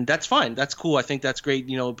 and that's fine. That's cool. I think that's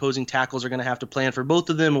great. Opposing tackles are going to have to plan for both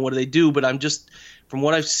of them, and what do they do? But I'm just, from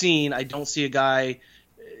what I've seen, I don't see a guy –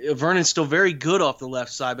 Vernon's still very good off the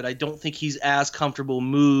left side, but I don't think he's as comfortable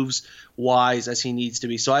moves-wise as he needs to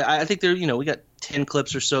be. So I think we got 10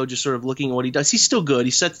 clips or so just sort of looking at what he does. He's still good.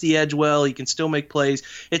 He sets the edge well. He can still make plays.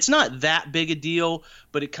 It's not that big a deal,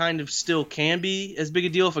 but it kind of still can be as big a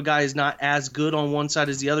deal if a guy is not as good on one side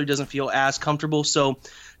as the other, doesn't feel as comfortable. So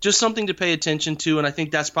just something to pay attention to, and I think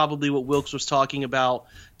that's probably what Wilkes was talking about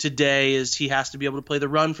today, is he has to be able to play the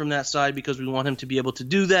run from that side because we want him to be able to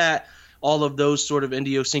do that. All of those sort of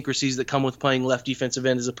idiosyncrasies that come with playing left defensive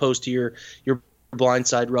end as opposed to your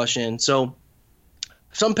blindside rush in. So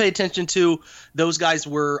some pay attention to. Those guys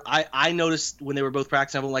were – I noticed when they were both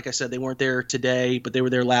practicing, like I said, they weren't there today, but they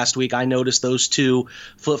were there last week. I noticed those two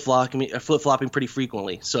flip-flopping pretty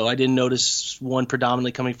frequently. So I didn't notice one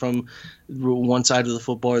predominantly coming from one side of the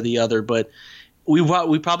football or the other. But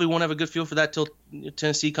we probably won't have a good feel for that till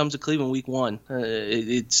Tennessee comes to Cleveland week 1.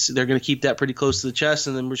 They're going to keep that pretty close to the chest,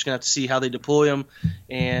 and then we're just going to have to see how they deploy them.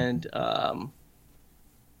 And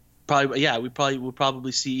we'll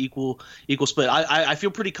probably see equal split. I feel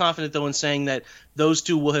pretty confident though in saying that those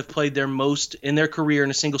two will have played their most in their career in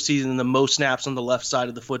a single season, the most snaps on the left side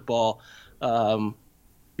of the football, for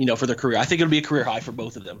their career. I think it'll be a career high for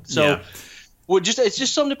both of them. So. Yeah. Well, it's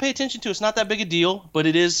just something to pay attention to. It's not that big a deal, but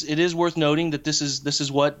it is worth noting that this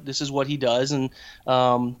is what he does, and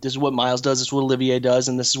this is what Miles does. This is what Olivier does,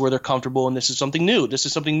 and this is where they're comfortable. And this is something new. This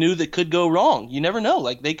is something new that could go wrong. You never know.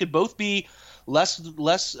 Like they could both be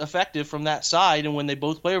less effective from that side, and when they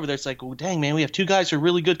both play over there, it's like, oh, dang man, we have two guys who are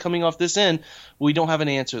really good coming off this end. We don't have an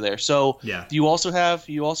answer there. So yeah. You also have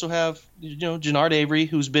Jannard Avery,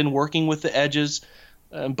 who's been working with the edges.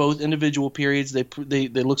 Both individual periods, they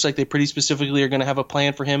looks like they pretty specifically are going to have a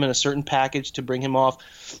plan for him in a certain package to bring him off.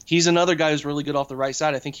 He's another guy who's really good off the right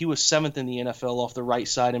side. I think he was 7th in the NFL off the right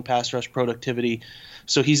side in pass rush productivity.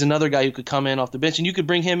 So he's another guy who could come in off the bench, and you could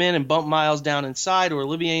bring him in and bump Miles down inside or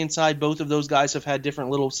Olivier inside. Both of those guys have had different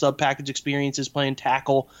little sub-package experiences playing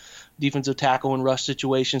tackle, defensive tackle, and rush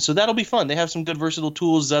situations. So that'll be fun. They have some good versatile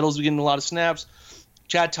tools. Zettle's getting a lot of snaps.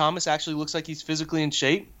 Chad Thomas actually looks like he's physically in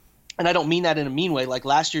shape. And I don't mean that in a mean way. Like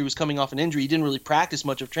last year he was coming off an injury. He didn't really practice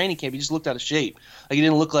much of training camp. He just looked out of shape. Like he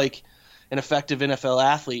didn't look like an effective NFL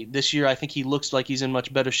athlete. This year I think he looks like he's in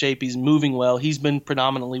much better shape. He's moving well. He's been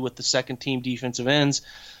predominantly with the second team defensive ends.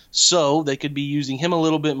 So they could be using him a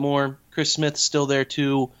little bit more. Chris Smith's still there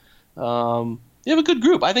too. They have a good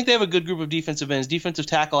group. I think they have a good group of defensive ends. Defensive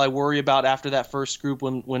tackle I worry about after that first group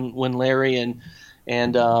when Larry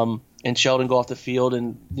and Sheldon go off the field,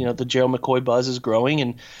 and the Gerald McCoy buzz is growing,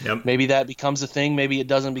 and maybe that becomes a thing. Maybe it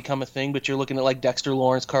doesn't become a thing. But you're looking at like Dexter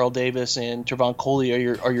Lawrence, Carl Davis, and Trevon Coley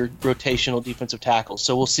are your rotational defensive tackles.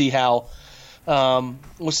 So we'll see how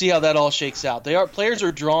that all shakes out. Players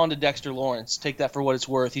are drawn to Dexter Lawrence. Take that for what it's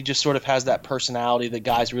worth. He just sort of has that personality that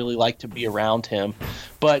guys really like to be around him.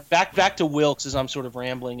 But back to Wilkes, as I'm sort of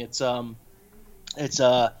rambling. They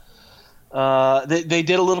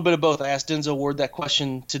did a little bit of both. I asked Denzel Ward that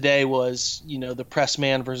question today was, the press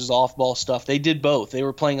man versus off-ball stuff. They did both. They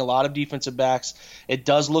were playing a lot of defensive backs. It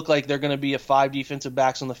does look like they're going to be 5 defensive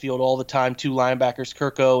backs on the field all the time, 2 linebackers.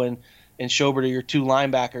 Kirko and Schobert are your 2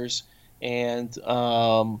 linebackers. And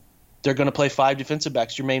they're going to play 5 defensive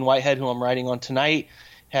backs. Jermaine Whitehead, who I'm writing on tonight,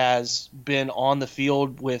 has been on the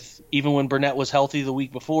field with, even when Burnett was healthy the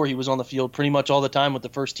week before, he was on the field pretty much all the time with the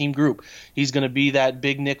first team group. He's going to be that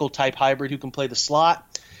big nickel type hybrid who can play the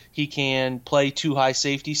slot. He can play 2 high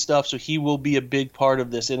safety stuff, so he will be a big part of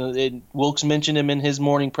this. And Wilkes mentioned him in his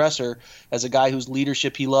morning presser as a guy whose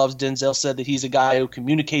leadership he loves. Denzel said that he's a guy who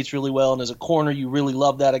communicates really well, and as a corner, you really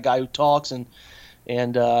love that, a guy who talks and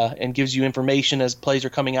gives you information as plays are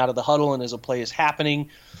coming out of the huddle and as a play is happening.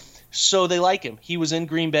 So they like him. He was in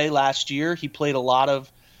Green Bay last year. He played a lot of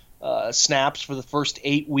snaps for the first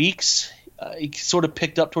 8 weeks. He sort of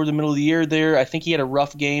picked up toward the middle of the year there. I think he had a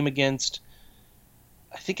rough game against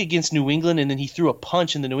New England, and then he threw a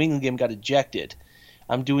punch in the New England game and got ejected.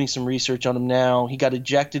 I'm doing some research on him now. He got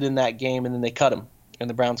ejected in that game, and then they cut him. And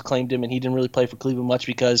the Browns claimed him, and he didn't really play for Cleveland much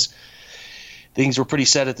because things were pretty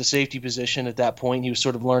set at the safety position at that point. He was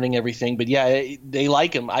sort of learning everything. But, yeah, they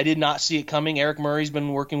like him. I did not see it coming. Eric Murray's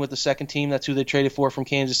been working with the second team. That's who they traded for from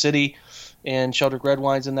Kansas City. And Sheldrick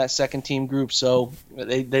Redwine's in that second team group. So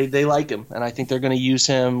they like him. And I think they're going to use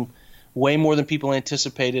him way more than people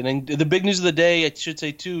anticipated. And the big news of the day, I should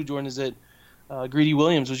say too, Jordan, is that Greedy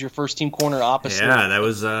Williams was your first team corner opposite. Yeah,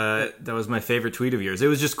 that was my favorite tweet of yours. It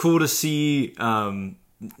was just cool to see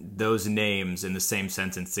those names in the same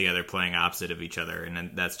sentence together playing opposite of each other,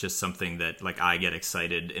 and that's just something that I get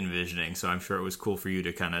excited envisioning. So I'm sure it was cool for you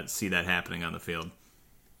to kind of see that happening on the field.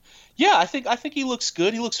 Yeah, I think he looks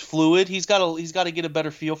good. He looks fluid. He's got to get a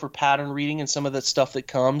better feel for pattern reading and some of that stuff that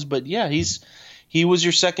comes. But yeah, he was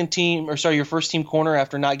your your first team corner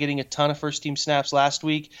after not getting a ton of first team snaps last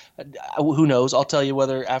week. Who knows? I'll tell you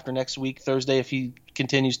whether after next week, Thursday, if he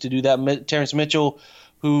continues to do that. Terrence Mitchell,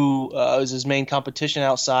 who is his main competition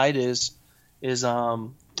outside, was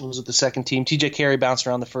with the second team. TJ Carey bounced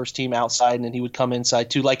around the first team outside, and then he would come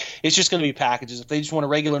inside too. It's just going to be packages. If they just want a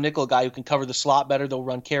regular nickel guy who can cover the slot better, they'll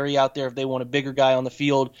run Carey out there. If they want a bigger guy on the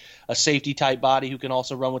field, a safety type body who can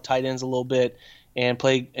also run with tight ends a little bit and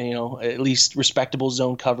play, at least respectable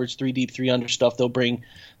zone coverage, 3 deep, 3 under stuff, they'll bring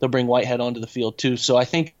Whitehead onto the field too. So I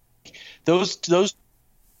think those 2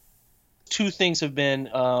 things have been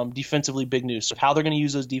defensively big news. So how they're going to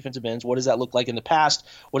use those defensive ends, what does that look like in the past,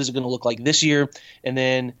 what is it going to look like this year, and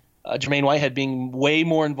then Jermaine Whitehead being way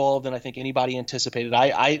more involved than I think anybody anticipated.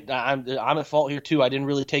 I'm at fault here too. I didn't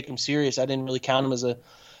really take him serious. I didn't really count him as a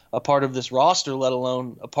part of this roster, let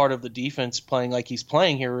alone a part of the defense playing like he's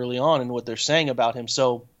playing here early on and what they're saying about him.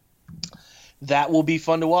 So that will be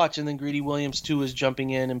fun to watch. And then Greedy Williams too is jumping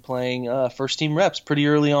in and playing first team reps pretty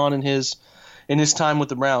early on in his time with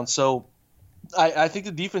the Browns. So I think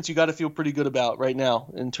the defense you got to feel pretty good about right now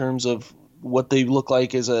in terms of what they look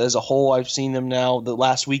like as a whole. I've seen them now. The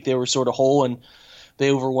last week they were sort of whole, and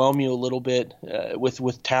they overwhelm you a little bit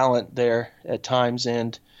with talent there at times.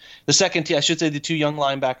 And the second team, I should say, the 2 young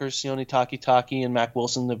linebackers, Sione Taki and Mac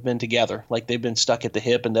Wilson, have been together. They've been stuck at the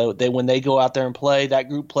hip, and they when they go out there and play, that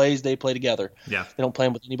group plays, they play together. Yeah, they don't play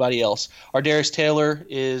them with anybody else. Ardarius Taylor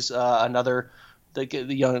is another.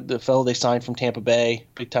 The fellow they signed from Tampa Bay,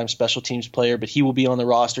 big-time special teams player, but he will be on the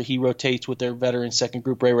roster. He rotates with their veteran second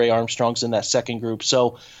group. Ray Armstrong's in that second group.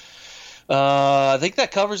 So I think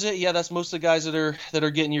that covers it. Yeah, that's most of the guys that are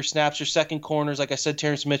getting your snaps. Your second corners, like I said,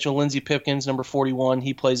 Terrence Mitchell, Lindsey Pipkins, number 41.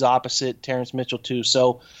 He plays opposite Terrence Mitchell too.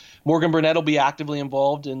 So Morgan Burnett will be actively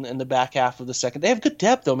involved in the back half of the second. They have good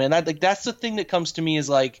depth though, man. That's the thing that comes to me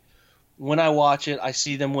is when I watch it, I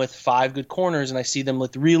see them with 5 good corners, and I see them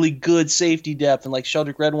with really good safety depth. And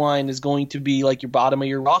Sheldrick Redwine is going to be your bottom of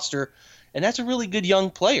your roster And that's a really good young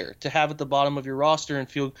player to have at the bottom of your roster and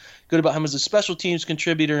feel good about him as a special teams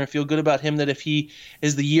contributor and feel good about him that if he,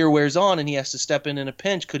 as the year wears on and he has to step in a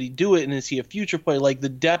pinch, could he do it? And is he a future player? Like the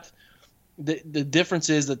depth, the difference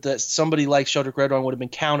is that somebody like Sheldrick Redwine would have been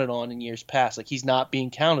counted on in years past. Like he's not being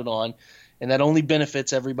counted on. And that only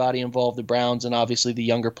benefits everybody involved, the Browns and obviously the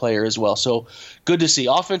younger player as well. So good to see.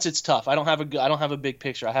 Offense, it's tough. I don't have a big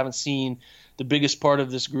picture. I haven't seen the biggest part of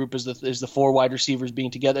this group is the 4 wide receivers being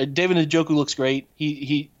together. David Njoku looks great.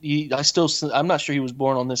 I'm not sure he was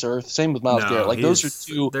born on this earth. Same with Myles Garrett. Like those are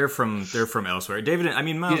two. They're from elsewhere.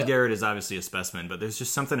 Myles Garrett is obviously a specimen, but there's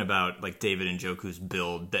just something about like David Njoku's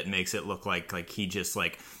build that makes it look like he just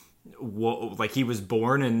like he was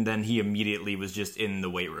born and then he immediately was just in the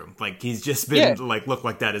weight room. Like he's just been looked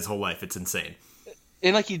like that his whole life. It's insane.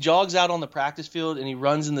 And like he jogs out on the practice field and he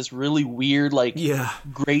runs in this really weird,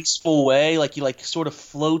 graceful way. Like he sort of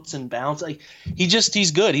floats and bounces. Like he's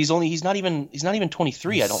good. He's not even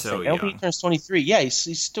 23. I don't think. I don't think he turns 23. Yeah,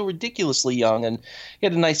 he's still ridiculously young. And he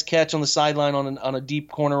had a nice catch on the sideline on a deep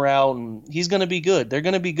corner route. And he's going to be good. They're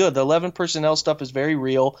going to be good. The 11 personnel stuff is very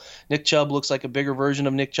real. Nick Chubb looks like a bigger version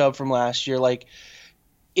of Nick Chubb from last year. Like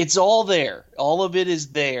it's all there. All of it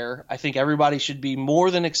is there. I think everybody should be more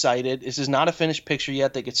than excited. This is not a finished picture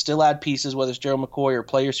yet. They could still add pieces, whether it's Gerald McCoy or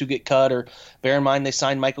players who get cut. Or bear in mind they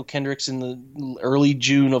signed Michael Kendricks in the early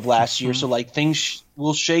June of last year, so like things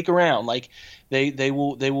will shake around. Like they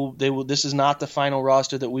will. This is not the final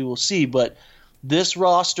roster that we will see, but this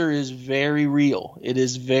roster is very real. It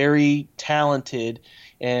is very talented,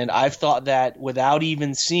 and I've thought that without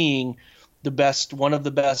even seeing one of the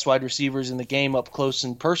best wide receivers in the game up close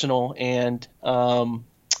and personal. And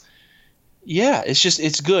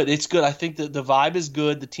it's good. It's good. I think that the vibe is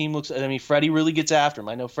good. The team Freddie really gets after him.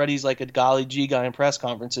 I know Freddie's like a golly gee guy in press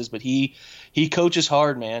conferences, but he coaches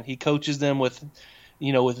hard, man. He coaches them with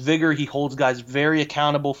vigor. He holds guys very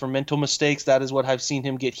accountable for mental mistakes. That is what I've seen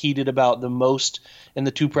him get heated about the most in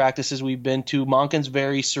the 2 practices we've been to. Monken's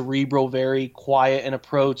very cerebral, very quiet in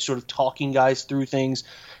approach, sort of talking guys through things.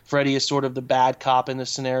 Freddie is sort of the bad cop in this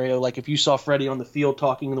scenario. Like if you saw Freddie on the field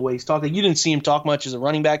talking the way he's talking, you didn't see him talk much as a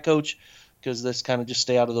running back coach because that's kind of just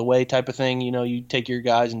stay out of the way type of thing. You take your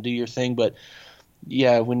guys and do your thing. But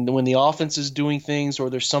yeah, when the offense is doing things or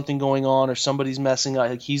there's something going on or somebody's messing up,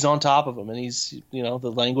 like he's on top of them, and he's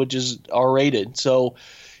the language is R-rated, so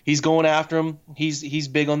he's going after him. He's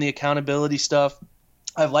big on the accountability stuff.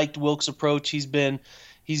 I've liked Wilkes' approach. He's been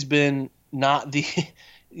not the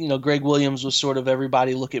Greg Williams was sort of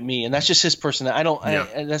everybody look at me, and that's just his personality.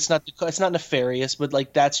 It's not nefarious, but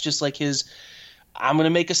like that's just like his. I'm going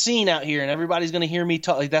to make a scene out here and everybody's going to hear me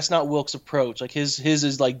talk. Like that's not Wilkes' approach. Like his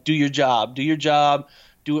is like, do your job,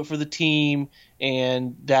 do it for the team.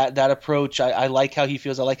 And that approach, I like how he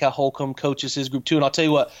feels. I like how Holcomb coaches his group too. And I'll tell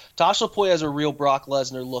you what, Tosh Lupoi has a real Brock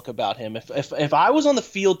Lesnar look about him. If I was on the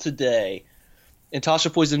field today and Tosh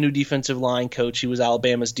Lupoi's the new defensive line coach, he was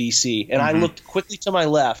Alabama's DC, and I looked quickly to my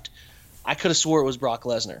left, I could have swore it was Brock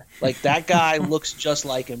Lesnar. Like that guy looks just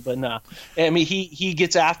like him, but nah. I mean, he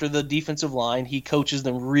gets after the defensive line. He coaches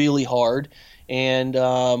them really hard, and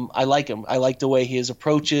I like him. I like the way his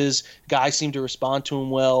approaches. Guys seem to respond to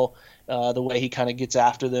him well. The way he kind of gets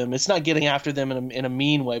after them. It's not getting after them in a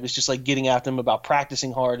mean way, but it's just like getting after them about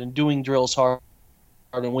practicing hard and doing drills hard.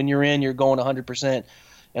 And when you're in, you're going 100%.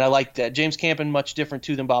 And I like that. James Campen, much different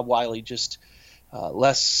too than Bob Wiley, just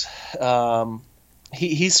less.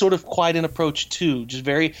 He's sort of quiet in approach too.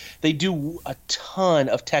 They do a ton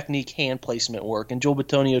of technique, hand placement work, and Joel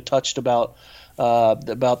Bitonio touched about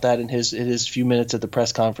that in his few minutes at the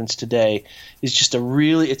press conference today. It's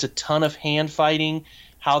a ton of hand fighting,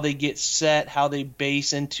 how they get set, how they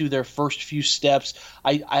base into their first few steps.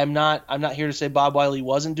 I'm not here to say Bob Wiley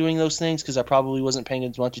wasn't doing those things because I probably wasn't paying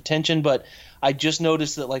as much attention, but I just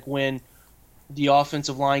noticed that like when the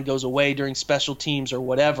offensive line goes away during special teams or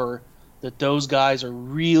whatever, that those guys are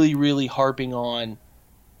really, really harping on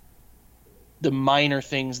the minor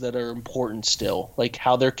things that are important still, like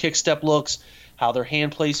how their kick step looks, how their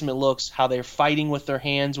hand placement looks, how they're fighting with their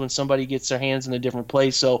hands when somebody gets their hands in a different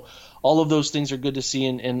place. So all of those things are good to see,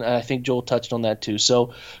 and I think Joel touched on that too.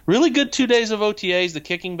 So really good 2 days of OTAs. The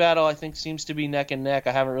kicking battle, I think, seems to be neck and neck.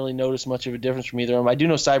 I haven't really noticed much of a difference from either of them. I do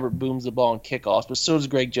know Seibert booms the ball in kickoffs, but so does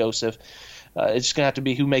Greg Joseph. It's just going to have to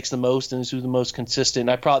be who makes the most and is who's the most consistent.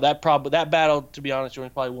 That battle, to be honest,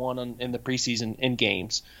 Jordan, probably won in the preseason in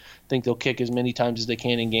games. I think they'll kick as many times as they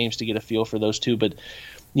can in games to get a feel for those two. But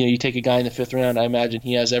you take a guy in the 5th round, I imagine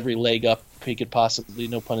he has every leg up he could possibly,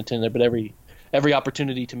 no pun intended, but every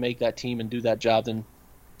opportunity to make that team and do that job than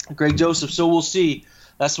Greg Joseph. So we'll see.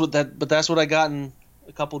 That's what I got in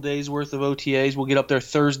a couple days worth of OTAs. We'll get up there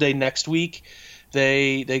Thursday next week.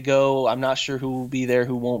 They go. I'm not sure who will be there,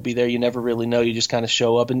 who won't be there. You never really know. You just kind of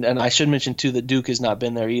show up. And I should mention too that Duke has not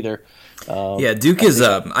been there either. Duke is.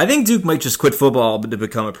 I think Duke might just quit football to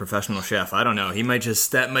become a professional chef. I don't know. He might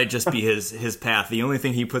just be his path. The only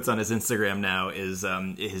thing he puts on his Instagram now is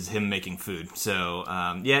him making food. So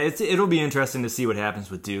it'll be interesting to see what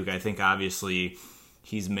happens with Duke. I think obviously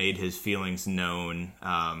he's made his feelings known.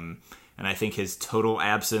 And I think his total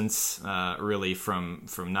absence, really from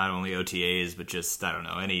not only OTAs, but just, I don't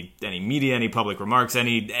know, any media, any public remarks,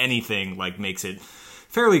 anything, like, makes it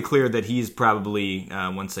fairly clear that he's probably,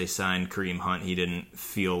 once they signed Kareem Hunt, he didn't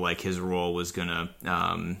feel like his role was going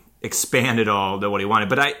to expand at all to what he wanted.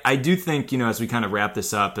 But I do think, as we kind of wrap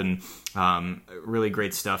this up, and really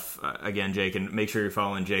great stuff, again, Jake, and make sure you're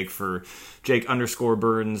following Jake for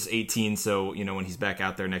Jake_Burns18. So, when he's back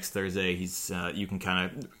out there next Thursday, you can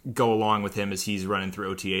kind of go along with him as he's running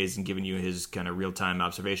through OTAs and giving you his kind of real-time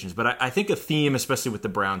observations. But I think a theme, especially with the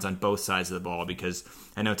Browns on both sides of the ball, because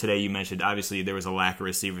I know today you mentioned, obviously, there was a lack of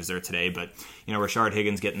receivers there today, but, Rashard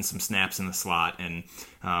Higgins getting some snaps in the slot, and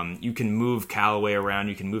you can move Callaway around,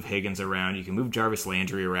 you can move Higgins around, you can move Jarvis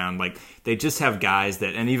Landry around. Like, they just have guys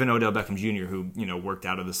that, and even Odell Beckham Jr., who, worked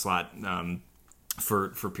out of the slot for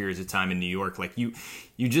periods of time in New York. Like, you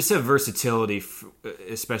just have versatility,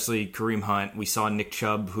 especially Kareem Hunt. We saw Nick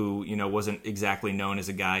Chubb, who, wasn't exactly known as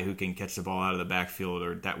a guy who can catch the ball out of the backfield,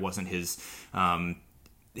 or that wasn't his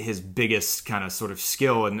biggest kind of sort of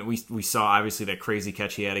skill. And we saw obviously that crazy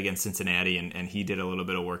catch he had against Cincinnati, and he did a little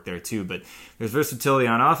bit of work there too. But there's versatility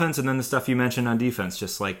on offense, and then the stuff you mentioned on defense,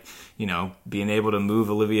 just like, being able to move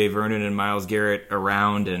Olivier Vernon and Myles Garrett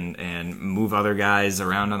around and move other guys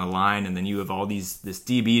around on the line. And then you have all this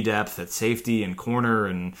DB depth at safety and corner,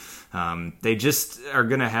 and they just are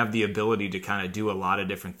going to have the ability to kind of do a lot of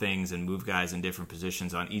different things and move guys in different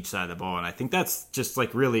positions on each side of the ball. And I think that's just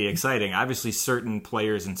like really exciting. Obviously, certain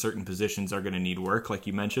players in certain positions are going to need work, like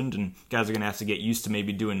you mentioned, and guys are going to have to get used to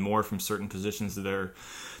maybe doing more from certain positions that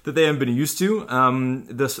they haven't been used to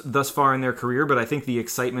thus far in their career. But I think the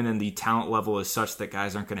excitement and the talent level is such that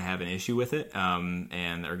guys aren't going to have an issue with it,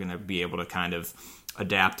 and are going to be able to kind of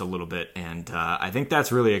adapt a little bit. And I think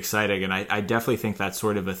that's really exciting, and I definitely think that's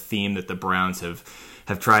sort of a theme that the Browns have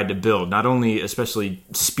tried to build, not only especially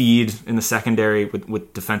speed in the secondary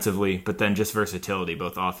with defensively, but then just versatility,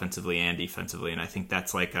 both offensively and defensively. And I think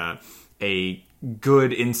that's like a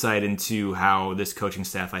good insight into how this coaching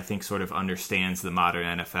staff, I think, sort of understands the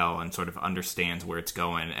modern NFL and sort of understands where it's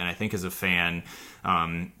going. And I think as a fan,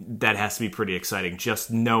 that has to be pretty exciting, just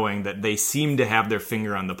knowing that they seem to have their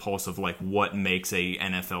finger on the pulse of like what makes a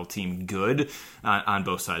NFL team good on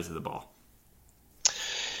both sides of the ball.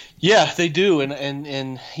 Yeah, they do, and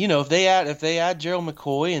if they add Gerald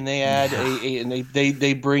McCoy, and they add and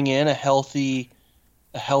they bring in a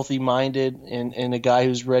healthy-minded and a guy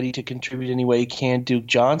who's ready to contribute any way he can, Duke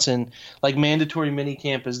Johnson, like, mandatory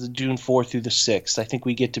minicamp is the June 4th through the 6th. I think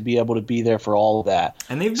we get to be able to be there for all of that.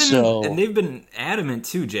 And they've been adamant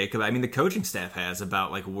too, Jacob. I mean, the coaching staff has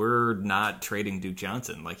about, like, we're not trading Duke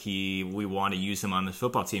Johnson. Like, we want to use him on the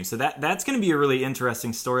football team. So that's going to be a really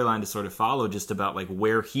interesting storyline to sort of follow, just about like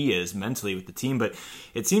where he is mentally with the team. But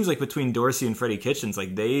it seems like between Dorsey and Freddie Kitchens,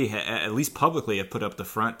 like, they at least publicly have put up the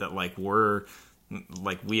front that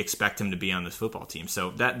we expect him to be on this football team.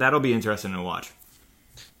 So that'll be interesting to watch.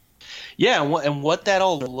 Yeah, and what that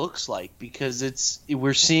all looks like, because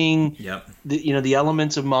we're seeing the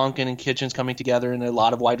elements of Monken and Kitchens coming together, and a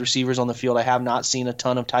lot of wide receivers on the field. I have not seen a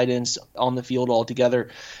ton of tight ends on the field altogether.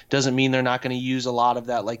 Doesn't mean they're not going to use a lot of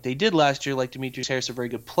that like they did last year. Like, Demetrius Harris, a very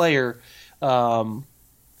good player. But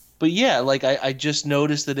yeah, like, I just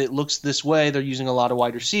noticed that it looks this way. They're using a lot of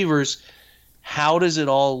wide receivers. How does it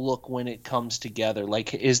all look when it comes together?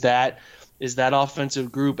 Like, is that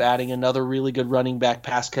offensive group adding another really good running back,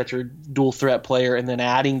 pass catcher, dual threat player, and then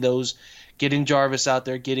adding those, getting Jarvis out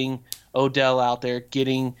there, getting Odell out there,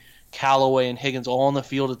 getting Callaway and Higgins all on the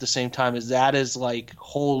field at the same time? Is like,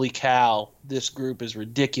 holy cow, this group is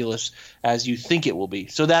ridiculous as you think it will be.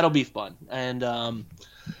 So that'll be fun. And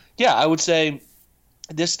I would say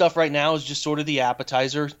this stuff right now is just sort of the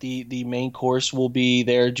appetizer. The main course will be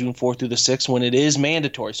there June 4th through the 6th when it is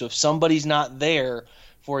mandatory. So if somebody's not there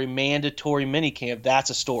for a mandatory minicamp, that's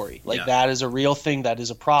a story. Like, that is a real thing. That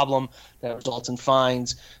is a problem that results in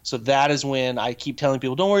fines. So that is when I keep telling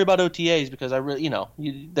people, don't worry about OTAs, because I really,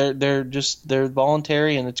 they're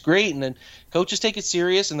voluntary, and it's great. And then coaches take it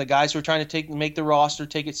serious, and the guys who are trying to make the roster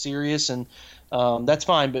take it serious, and that's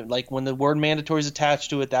fine. But like, when the word mandatory is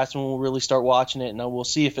attached to it, that's when we'll really start watching it, and we'll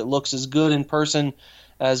see if it looks as good in person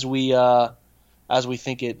as we as we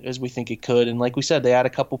think it could. And like we said, they add a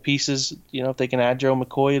couple pieces. If they can add Gerald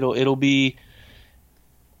McCoy, it'll be.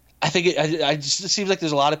 I think it seems like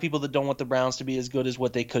there's a lot of people that don't want the Browns to be as good as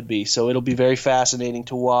what they could be. So it'll be very fascinating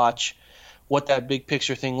to watch what that big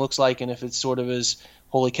picture thing looks like, and if it's sort of as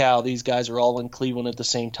holy cow, these guys are all in Cleveland at the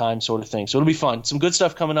same time sort of thing. So it'll be fun. Some good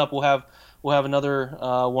stuff coming up. We'll have another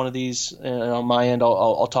one of these, and on my end,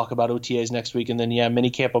 I'll talk about OTAs next week, and then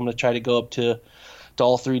minicamp. I'm going to try to go up to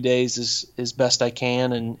all 3 days as best I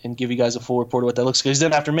can, and give you guys a full report of what that looks like. Because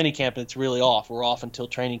then after minicamp, it's really off. We're off until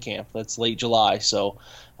training camp. That's late July, so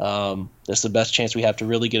that's the best chance we have to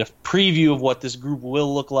really get a preview of what this group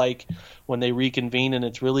will look like when they reconvene, and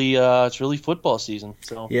it's really football season.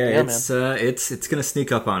 So it's going to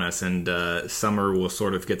sneak up on us, and summer will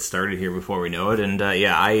sort of get started here before we know it. And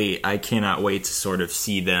I cannot wait to sort of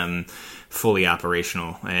see them fully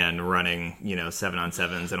operational and running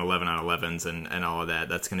 7-on-7s and 11-on-11s and all of that.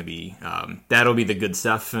 That's going to be that'll be the good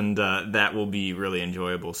stuff, and that will be really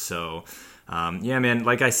enjoyable. So man,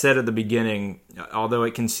 like I said at the beginning, although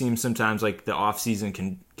it can seem sometimes like the off season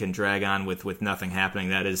can drag on with nothing happening,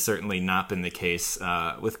 that has certainly not been the case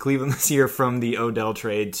with Cleveland this year, from the Odell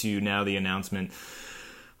trade to now the announcement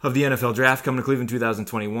of the NFL draft coming to Cleveland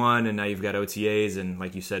 2021, and now you've got OTAs and,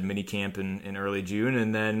 like you said, minicamp in early June,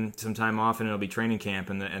 and then some time off, and it'll be training camp,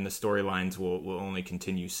 and the storylines will only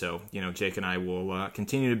continue. So, Jake and I will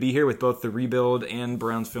continue to be here with both the rebuild and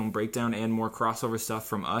Browns film breakdown and more crossover stuff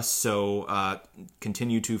from us. So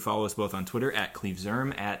continue to follow us both on Twitter at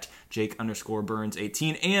CleveZirm, at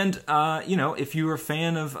Jake_Burns18. And, if you're a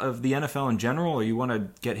fan of the NFL in general, or you want to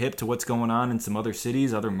get hip to what's going on in some other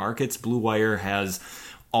cities, other markets, Blue Wire has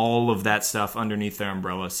all of that stuff underneath their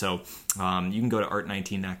umbrella. So you can go to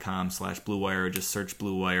art19.com/Blue Wire, or just search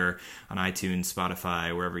Blue Wire on iTunes,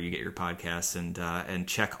 Spotify, wherever you get your podcasts, and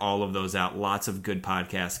check all of those out. Lots of good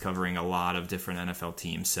podcasts covering a lot of different NFL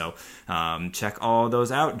teams. So check all of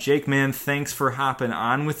those out. Jake, man, thanks for hopping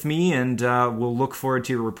on with me, and we'll look forward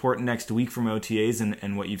to your report next week from OTAs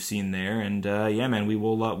and what you've seen there. And man,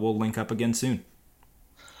 we'll link up again soon.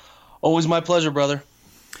 Always my pleasure, brother.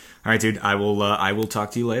 All right, dude. I will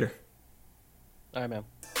talk to you later. All right, man.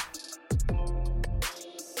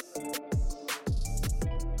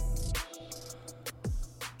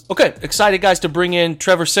 Okay, excited, guys, to bring in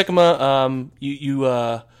Trevor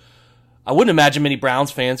Sikkema. I wouldn't imagine many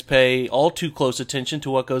Browns fans pay all too close attention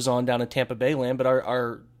to what goes on down in Tampa Bay land, but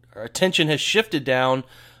our attention has shifted down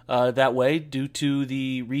that way due to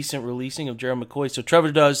the recent releasing of Gerald McCoy. So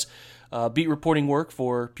Trevor does beat reporting work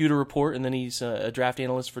for Pewter Report, and then he's a draft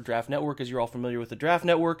analyst for Draft Network, as you're all familiar with the Draft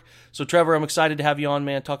Network. So, Trevor, I'm excited to have you on,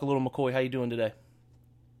 man. Talk a little McCoy. How you doing today?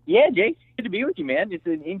 Yeah, Jake, good to be with you, man. It's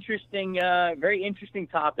an interesting, very interesting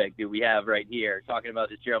topic that we have right here, talking about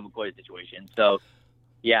this Gerald McCoy situation. So,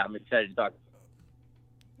 yeah, I'm excited to talk.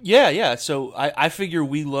 Yeah. So I figure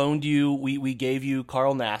we loaned you, we gave you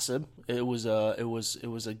Carl Nassib. It was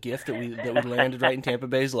a gift that we landed right in Tampa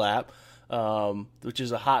Bay's lap. Which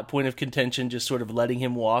is a hot point of contention, just sort of letting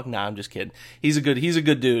him walk. Nah, I'm just kidding. He's a good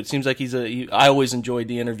dude. It seems like I always enjoyed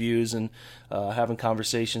the interviews and having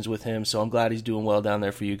conversations with him, so I'm glad he's doing well down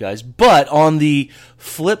there for you guys. But on the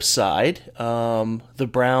flip side, the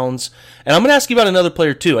Browns, and I'm going to ask you about another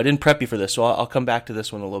player too. I didn't prep you for this, so I'll come back to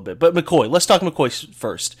this one a little bit. But McCoy, let's talk McCoy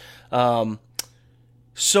first.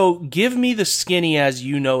 So give me the skinny as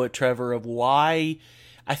you know it, Trevor, of why.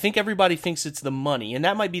 I think everybody thinks it's the money, and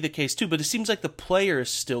that might be the case too, but it seems like the player is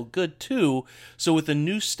still good too. So with the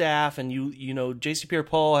new staff, and you know, J.C.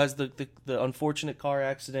 Pierre-Paul has the unfortunate car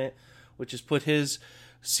accident, which has put his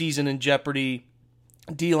season in jeopardy.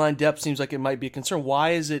 D-line depth seems like it might be a concern.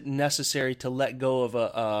 Why is it necessary to let go of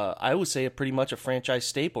I would say pretty much a franchise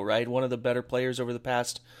staple, right? One of the better players over the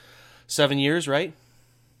past 7 years, right?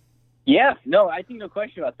 Yeah, no, I think no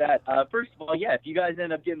question about that. First of all, yeah, if you guys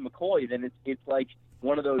end up getting McCoy, then it's like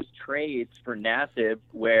one of those trades for Nassib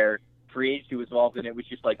where free agency was involved and it was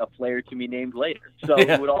just like a player to be named later. So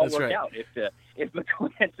yeah, it would all work right. out if McCoy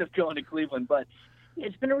ends up going to Cleveland. But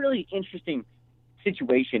it's been a really interesting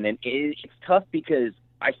situation, and it's tough because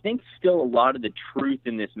I think still a lot of the truth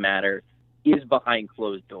in this matter is behind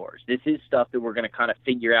closed doors. This is stuff that we're going to kind of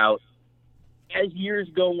figure out as years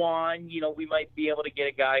go on. You know, we might be able to get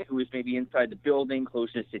a guy who is maybe inside the building,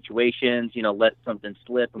 close to situations, you know, let something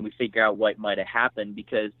slip, and we figure out what might have happened.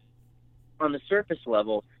 Because on the surface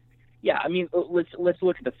level, yeah, I mean, let's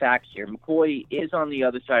look at the facts here. McCoy is on the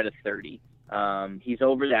other side of 30. He's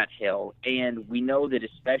over that hill, and we know that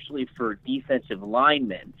especially for defensive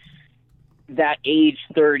linemen, that age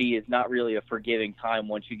 30 is not really a forgiving time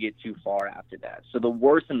once you get too far after that. So the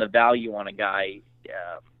worth and the value on a guy,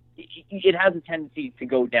 it has a tendency to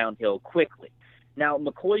go downhill quickly. Now,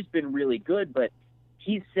 McCoy's been really good, but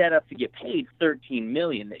he's set up to get paid $13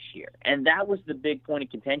 million this year. And that was the big point of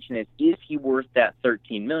contention is he worth that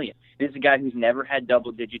 $13 million? This is a guy who's never had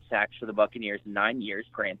double-digit sacks for the Buccaneers in 9 years,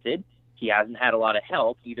 granted. He hasn't had a lot of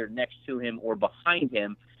help either next to him or behind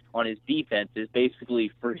him on his defenses,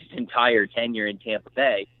 basically for his entire tenure in Tampa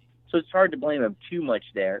Bay. So it's hard to blame him too much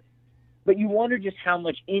there. But you wonder just how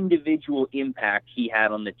much individual impact he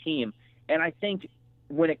had on the team. And I think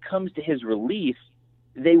when it comes to his release,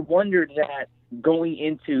 they wondered that going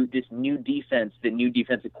into this new defense, the new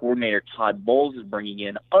defensive coordinator Todd Bowles is bringing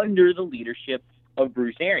in under the leadership of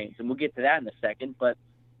Bruce Arians. And we'll get to that in a second. But,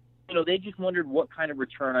 they just wondered what kind of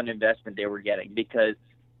return on investment they were getting, because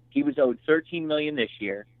he was owed $13 million this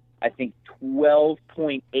year, I think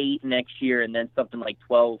 12.8 next year, and then something like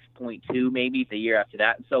 12.2 maybe the year after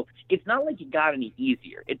that. So it's not like it got any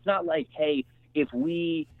easier. It's not like, hey, if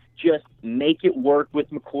we just make it work with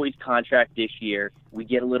McCoy's contract this year, we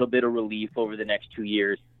get a little bit of relief over the next 2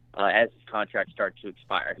 years as his contract starts to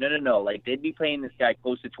expire. No. Like, they'd be paying this guy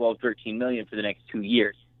close to $13 million for the next 2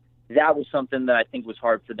 years. That was something that I think was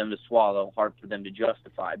hard for them to swallow, hard for them to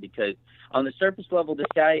justify, because on the surface level, this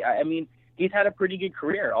guy, I mean, he's had a pretty good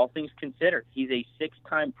career, all things considered. He's a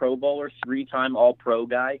 6-time Pro Bowler, 3-time All-Pro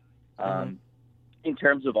guy. In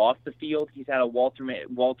terms of off the field, he's had a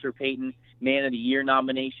Walter Payton Man of the Year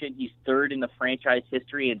nomination. He's third in the franchise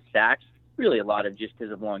history in sacks, really a lot of just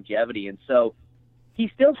because of longevity. And so he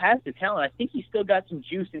still has the talent. I think he's still got some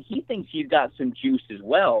juice, and he thinks he's got some juice as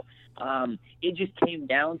well. It just came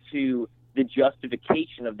down to the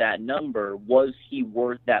justification of that number. Was he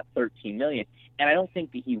worth that $13 million? And I don't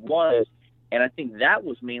think that he was. And I think that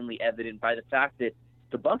was mainly evident by the fact that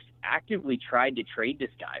the Bucs actively tried to trade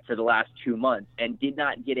this guy for the last 2 months and did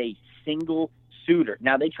not get a single suitor.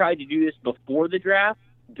 Now, they tried to do this before the draft,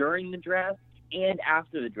 during the draft, and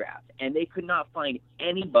after the draft, and they could not find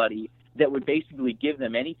anybody that would basically give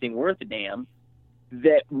them anything worth a damn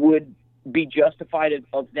that would be justified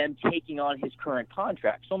of them taking on his current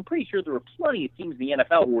contract. So I'm pretty sure there were plenty of teams in the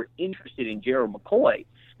NFL who were interested in Gerald McCoy,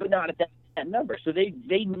 but not at that number. So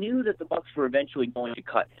they knew that the Bucs were eventually going to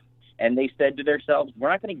cut him. And they said to themselves, we're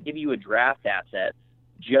not going to give you a draft asset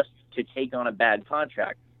just to take on a bad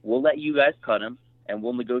contract. We'll let you guys cut him, and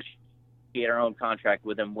we'll negotiate our own contract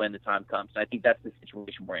with him when the time comes. And I think that's the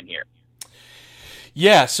situation we're in here.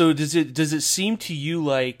 Yeah, so does it seem to you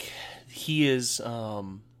like he is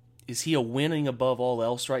he a winning above all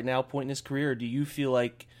else right now point in his career, or do you feel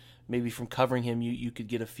like maybe from covering him you could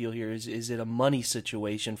get a feel here, is it a money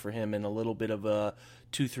situation for him in a little bit of a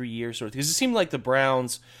 2-3 year sort of thing? Because it seemed like the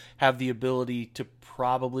Browns have the ability to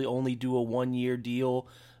probably only do a 1-year deal.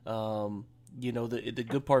 The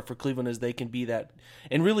good part for Cleveland is they can be that,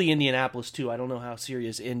 and really Indianapolis too. I don't know how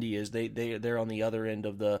serious Indy is. They're on the other end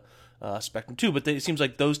of the spectrum too, but it seems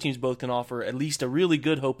like those teams both can offer at least a really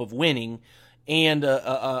good hope of winning and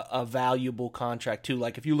a valuable contract too.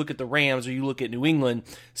 Like if you look at the Rams or you look at New England,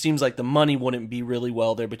 seems like the money wouldn't be really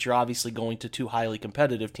well there, but you're obviously going to 2 highly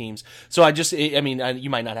competitive teams. So you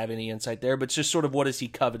might not have any insight there, but it's just sort of what does he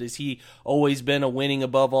covet? Has he always been a winning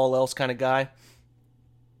above all else kind of guy?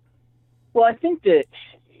 Well, I think that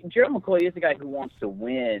Gerald McCoy is a guy who wants to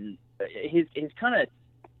win. His kind of,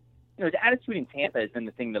 his attitude in Tampa has been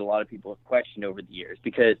the thing that a lot of people have questioned over the years,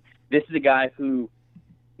 because this is a guy who,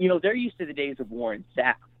 they're used to the days of Warren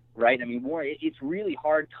Sapp, right? I mean, it's really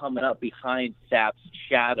hard coming up behind Sapp's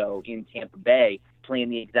shadow in Tampa Bay, playing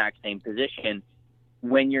the exact same position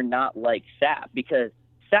when you're not like Sapp, because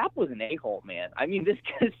Sapp was an a-hole, man. I mean,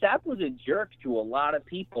 Sapp was a jerk to a lot of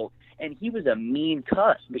people, and he was a mean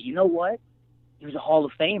cuss. But you know what? He was a Hall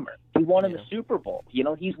of Famer. He won in the Super Bowl.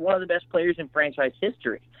 He's one of the best players in franchise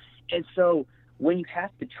history. And so when you have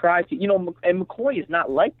to try to, and McCoy is not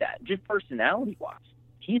like that, just personality-wise.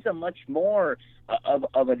 He's a much more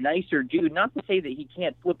of a nicer dude. Not to say that he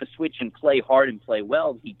can't flip a switch and play hard and play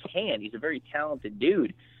well. He can. He's a very talented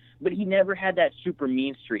dude. But he never had that super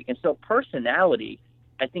mean streak. And so personality,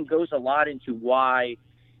 I think, goes a lot into why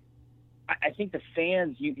I think the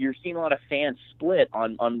fans, you're seeing a lot of fans split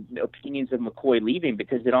on opinions of McCoy leaving,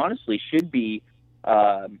 because it honestly should be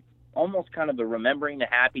almost kind of the remembering the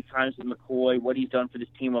happy times with McCoy, what he's done for this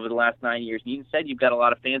team over the last 9 years. And instead, you've got a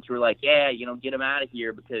lot of fans who are like, get him out of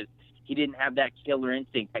here because he didn't have that killer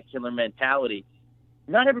instinct, that killer mentality.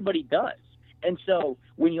 Not everybody does. And so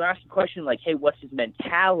when you ask a question like, hey, what's his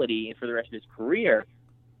mentality for the rest of his career,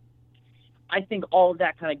 I think all of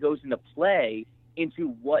that kind of goes into play into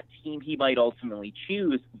what team he might ultimately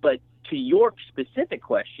choose. But to your specific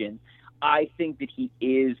question, I think that he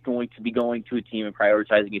is going to be going to a team and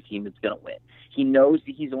prioritizing a team that's going to win. He knows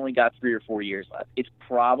that he's only got 3 or 4 years left. It's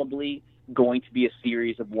probably going to be a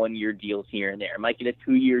series of 1-year deals here and there. Might get a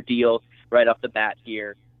 2-year deal right off the bat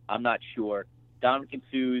here. I'm not sure. Dominican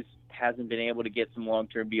Sue's hasn't been able to get some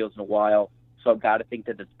long-term deals in a while, so I've got to think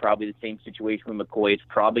that it's probably the same situation with McCoy. It's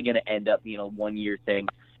probably going to end up being a 1-year thing,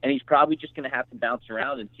 and he's probably just going to have to bounce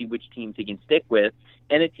around and see which teams he can stick with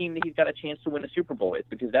and a team that he's got a chance to win a Super Bowl with,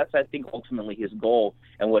 because that's, I think, ultimately his goal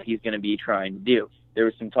and what he's going to be trying to do. There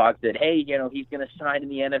was some talk that, hey, he's going to sign in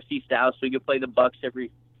the NFC South so he could play the Bucs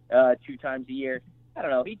every 2 times a year. I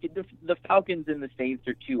don't know. The Falcons and the Saints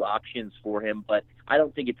are 2 options for him, but I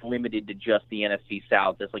don't think it's limited to just the NFC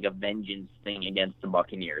South as like a vengeance thing against the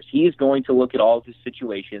Buccaneers. He is going to look at all of his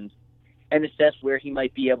situations and assess where he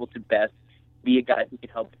might be able to best be a guy who can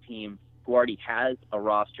help a team who already has a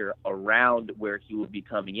roster around where he will be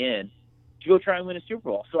coming in to go try and win a Super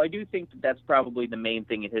Bowl. So I do think that that's probably the main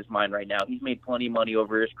thing in his mind right now. He's made plenty of money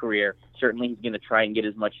over his career. Certainly he's going to try and get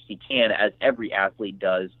as much as he can, as every athlete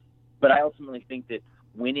does. But I ultimately think that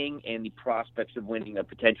winning and the prospects of winning a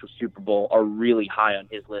potential Super Bowl are really high on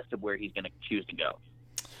his list of where he's going to choose to go.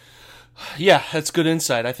 Yeah, that's good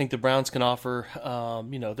insight. I think the Browns can offer,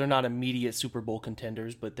 they're not immediate Super Bowl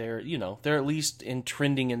contenders, but they're at least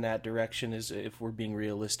trending in that direction, as if we're being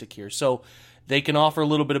realistic here. So they can offer a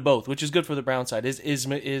little bit of both, which is good for the Brown side.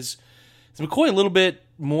 Is McCoy a little bit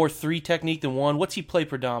more 3 technique than 1? What's he play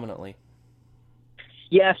predominantly?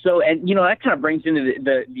 Yeah, so, and, that kind of brings into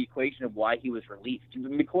the equation of why he was released.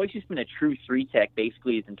 McCoy's just been a true 3-tech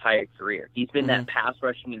basically his entire career. He's been that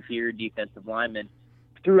pass-rushing interior defensive lineman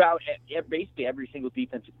throughout basically every single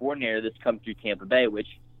defensive coordinator that's come through Tampa Bay, which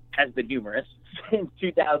has been numerous since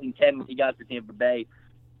 2010 when he got to Tampa Bay.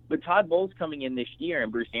 But Todd Bowles coming in this year,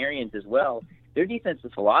 and Bruce Arians as well, their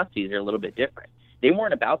defensive philosophies are a little bit different. They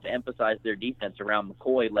weren't about to emphasize their defense around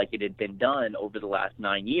McCoy like it had been done over the last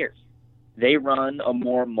 9 years. They run a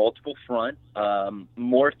more multiple front,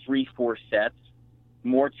 more 3-4 sets,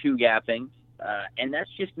 more 2-gapping, and that's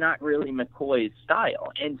just not really McCoy's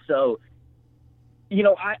style. And so,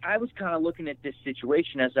 I was kind of looking at this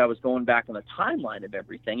situation as I was going back on the timeline of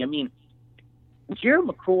everything. I mean, Gerald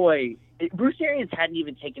McCoy, Bruce Arians hadn't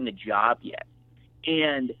even taken the job yet.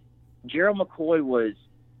 And Gerald McCoy was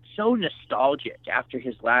so nostalgic after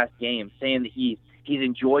his last game, saying that he's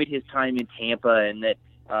enjoyed his time in Tampa and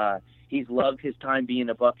that he's loved his time being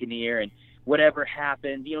a Buccaneer, and whatever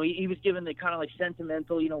happens, he was given the kind of like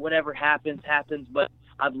sentimental, whatever happens, but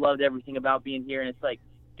I've loved everything about being here. And it's like,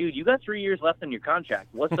 dude, you got 3 years left on your contract.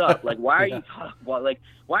 What's up? Like, why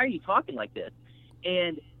are you talking like this?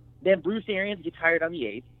 And then Bruce Arians gets hired on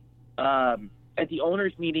the 8th. At the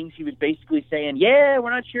owners' meetings, he was basically saying, yeah, we're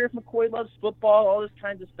not sure if McCoy loves football, all this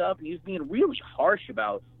kinds of stuff. And he was being really harsh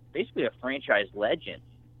about basically a franchise legend.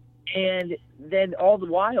 And then all the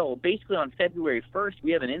while, basically on February 1st,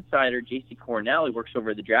 we have an insider, J.C. Cornell, who works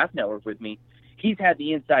over at the Draft Network with me. He's had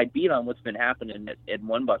the inside beat on what's been happening at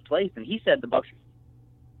One Buck Place, and he said the Bucs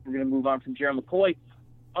were going to move on from Gerald McCoy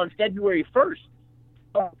on February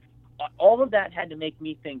 1st. All of that had to make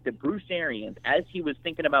me think that Bruce Arians, as he was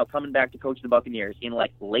thinking about coming back to coach the Buccaneers in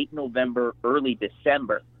like late November, early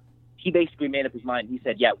December, he basically made up his mind. He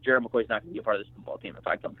said, yeah, Gerald McCoy's not going to be a part of this football team if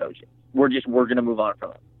I come coach it. We're going to move on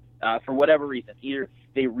from him. For whatever reason. Either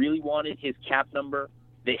they really wanted his cap number,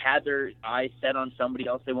 they had their eyes set on somebody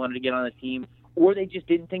else they wanted to get on the team, or they just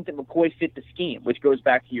didn't think that McCoy fit the scheme, which goes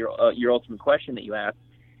back to your ultimate question that you asked.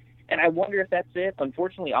 And I wonder if that's it.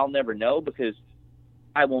 Unfortunately, I'll never know, because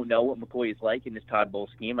I won't know what McCoy is like in this Todd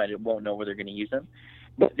Bowles scheme. I won't know where they're going to use him.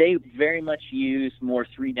 But they very much use more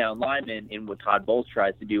 3-down linemen in what Todd Bowles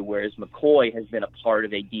tries to do, whereas McCoy has been a part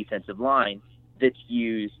of a defensive line that's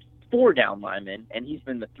used 4-down linemen, and he's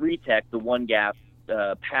been the 3-tech, the 1-gap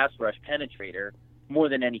pass rush penetrator more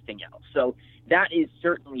than anything else. So that is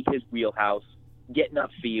certainly his wheelhouse, getting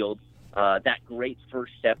upfield, that great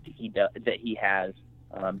first step that he has,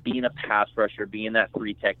 being a pass rusher, being that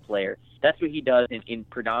 3-tech player. That's what he does in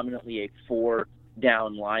predominantly a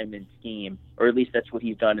 4-down lineman scheme, or at least that's what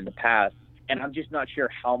he's done in the past. And I'm just not sure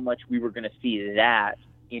how much we were going to see that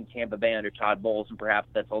in Tampa Bay under Todd Bowles, and perhaps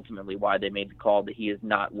that's ultimately why they made the call that he is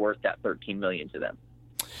not worth that $13 million to them.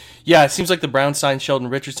 Yeah, it seems like the Browns signed Sheldon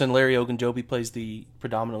Richardson. Larry Ogunjobi plays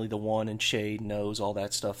predominantly the 1 and shade, nose, all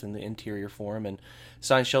that stuff in the interior for him, and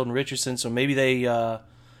signed Sheldon Richardson. So maybe they,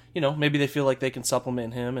 maybe they feel like they can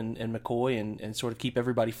supplement him and McCoy and sort of keep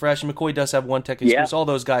everybody fresh. And McCoy does have 1 tech experience. Yeah. All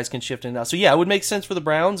those guys can shift in and out. So yeah, it would make sense for the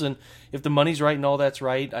Browns. And if the money's right and all that's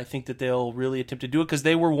right, I think that they'll really attempt to do it, because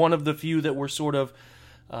they were one of the few that were sort of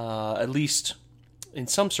at least in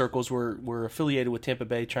some circles were affiliated with Tampa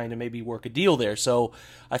Bay, trying to maybe work a deal there. So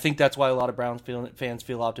I think that's why a lot of Browns fans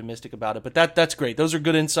feel optimistic about it. But that's great. Those are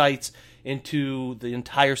good insights into the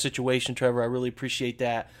entire situation, Trevor. I really appreciate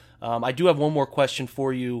that. I do have one more question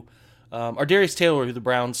for you. Darius Taylor, who the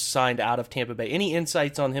Browns signed out of Tampa Bay, any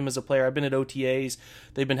insights on him as a player? I've been at OTAs.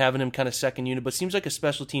 They've been having him kind of second unit, but seems like a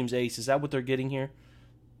special teams ace. Is that what they're getting here?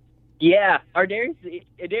 Yeah, Darius is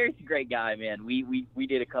a great guy, man. We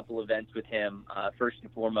did a couple events with him. First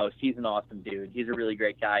and foremost, he's an awesome dude. He's a really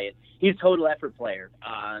great guy. He's a total effort player.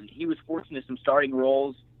 He was forced into some starting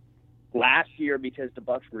roles last year because the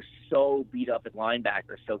Bucs were so beat up at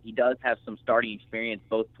linebacker. So he does have some starting experience,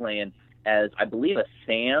 both playing as, I believe, a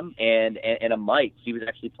Sam and a Mike. He was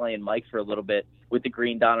actually playing Mike for a little bit with the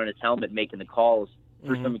green dot on his helmet, making the calls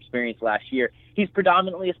for some experience last year. He's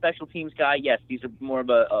predominantly a special teams guy. Yes, he's more of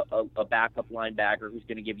a backup linebacker who's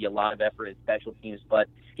going to give you a lot of effort at special teams, but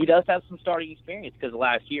he does have some starting experience because of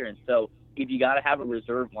last year. And so if you got to have a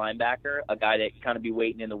reserve linebacker, a guy that kind of be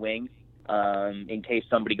waiting in the wings in case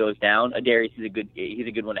somebody goes down, Darius he's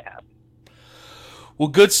a good one to have. Well,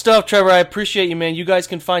 good stuff, Trevor. I appreciate you, man. You guys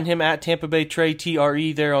can find him at Tampa Bay Trey,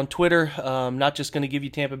 TRE, there on Twitter. Not just going to give you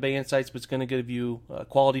Tampa Bay insights, but it's going to give you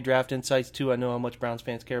quality draft insights, too. I know how much Browns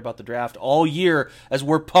fans care about the draft all year. As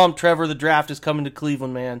we're pumped, Trevor, the draft is coming to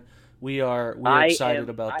Cleveland, man. We're excited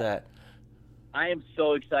about that. I am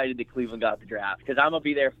so excited that Cleveland got the draft because I'm going to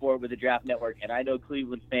be there for it with the Draft Network, and I know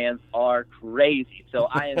Cleveland fans are crazy. So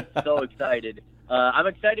I am so excited. I'm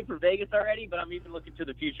excited for Vegas already, but I'm even looking to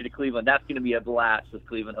the future to Cleveland. That's going to be a blast with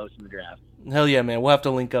Cleveland hosting the draft. Hell yeah, man! We'll have to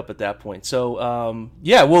link up at that point. So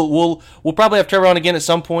yeah, we'll probably have Trevor on again at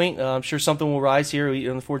some point. I'm sure something will rise here.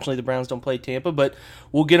 Unfortunately, the Browns don't play Tampa, but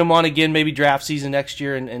we'll get him on again, maybe draft season next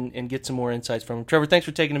year, and get some more insights from him. Trevor, thanks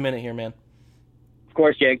for taking a minute here, man. Of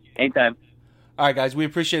course, Jake. Anytime. All right, guys, we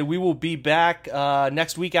appreciate it. We will be back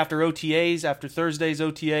next week after OTAs, after Thursday's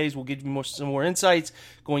OTAs. We'll give you some more insights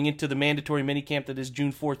going into the mandatory minicamp that is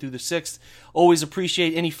June 4th through the 6th. Always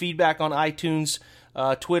appreciate any feedback on iTunes,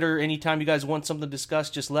 Twitter. Anytime you guys want something to discuss,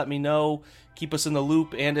 just let me know. Keep us in the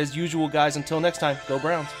loop. And as usual, guys, until next time, go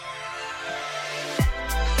Browns.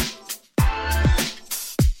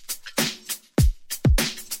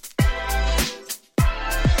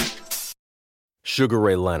 Sugar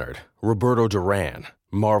Ray Leonard, Roberto Duran,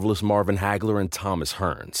 Marvelous Marvin Hagler, and Thomas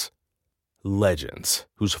Hearns. Legends,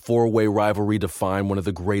 whose four-way rivalry defined one of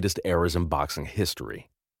the greatest eras in boxing history.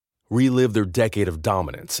 Relive their decade of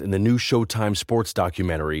dominance in the new Showtime sports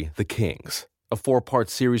documentary, The Kings, a 4-part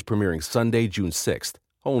series premiering Sunday, June 6th,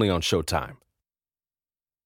 only on Showtime.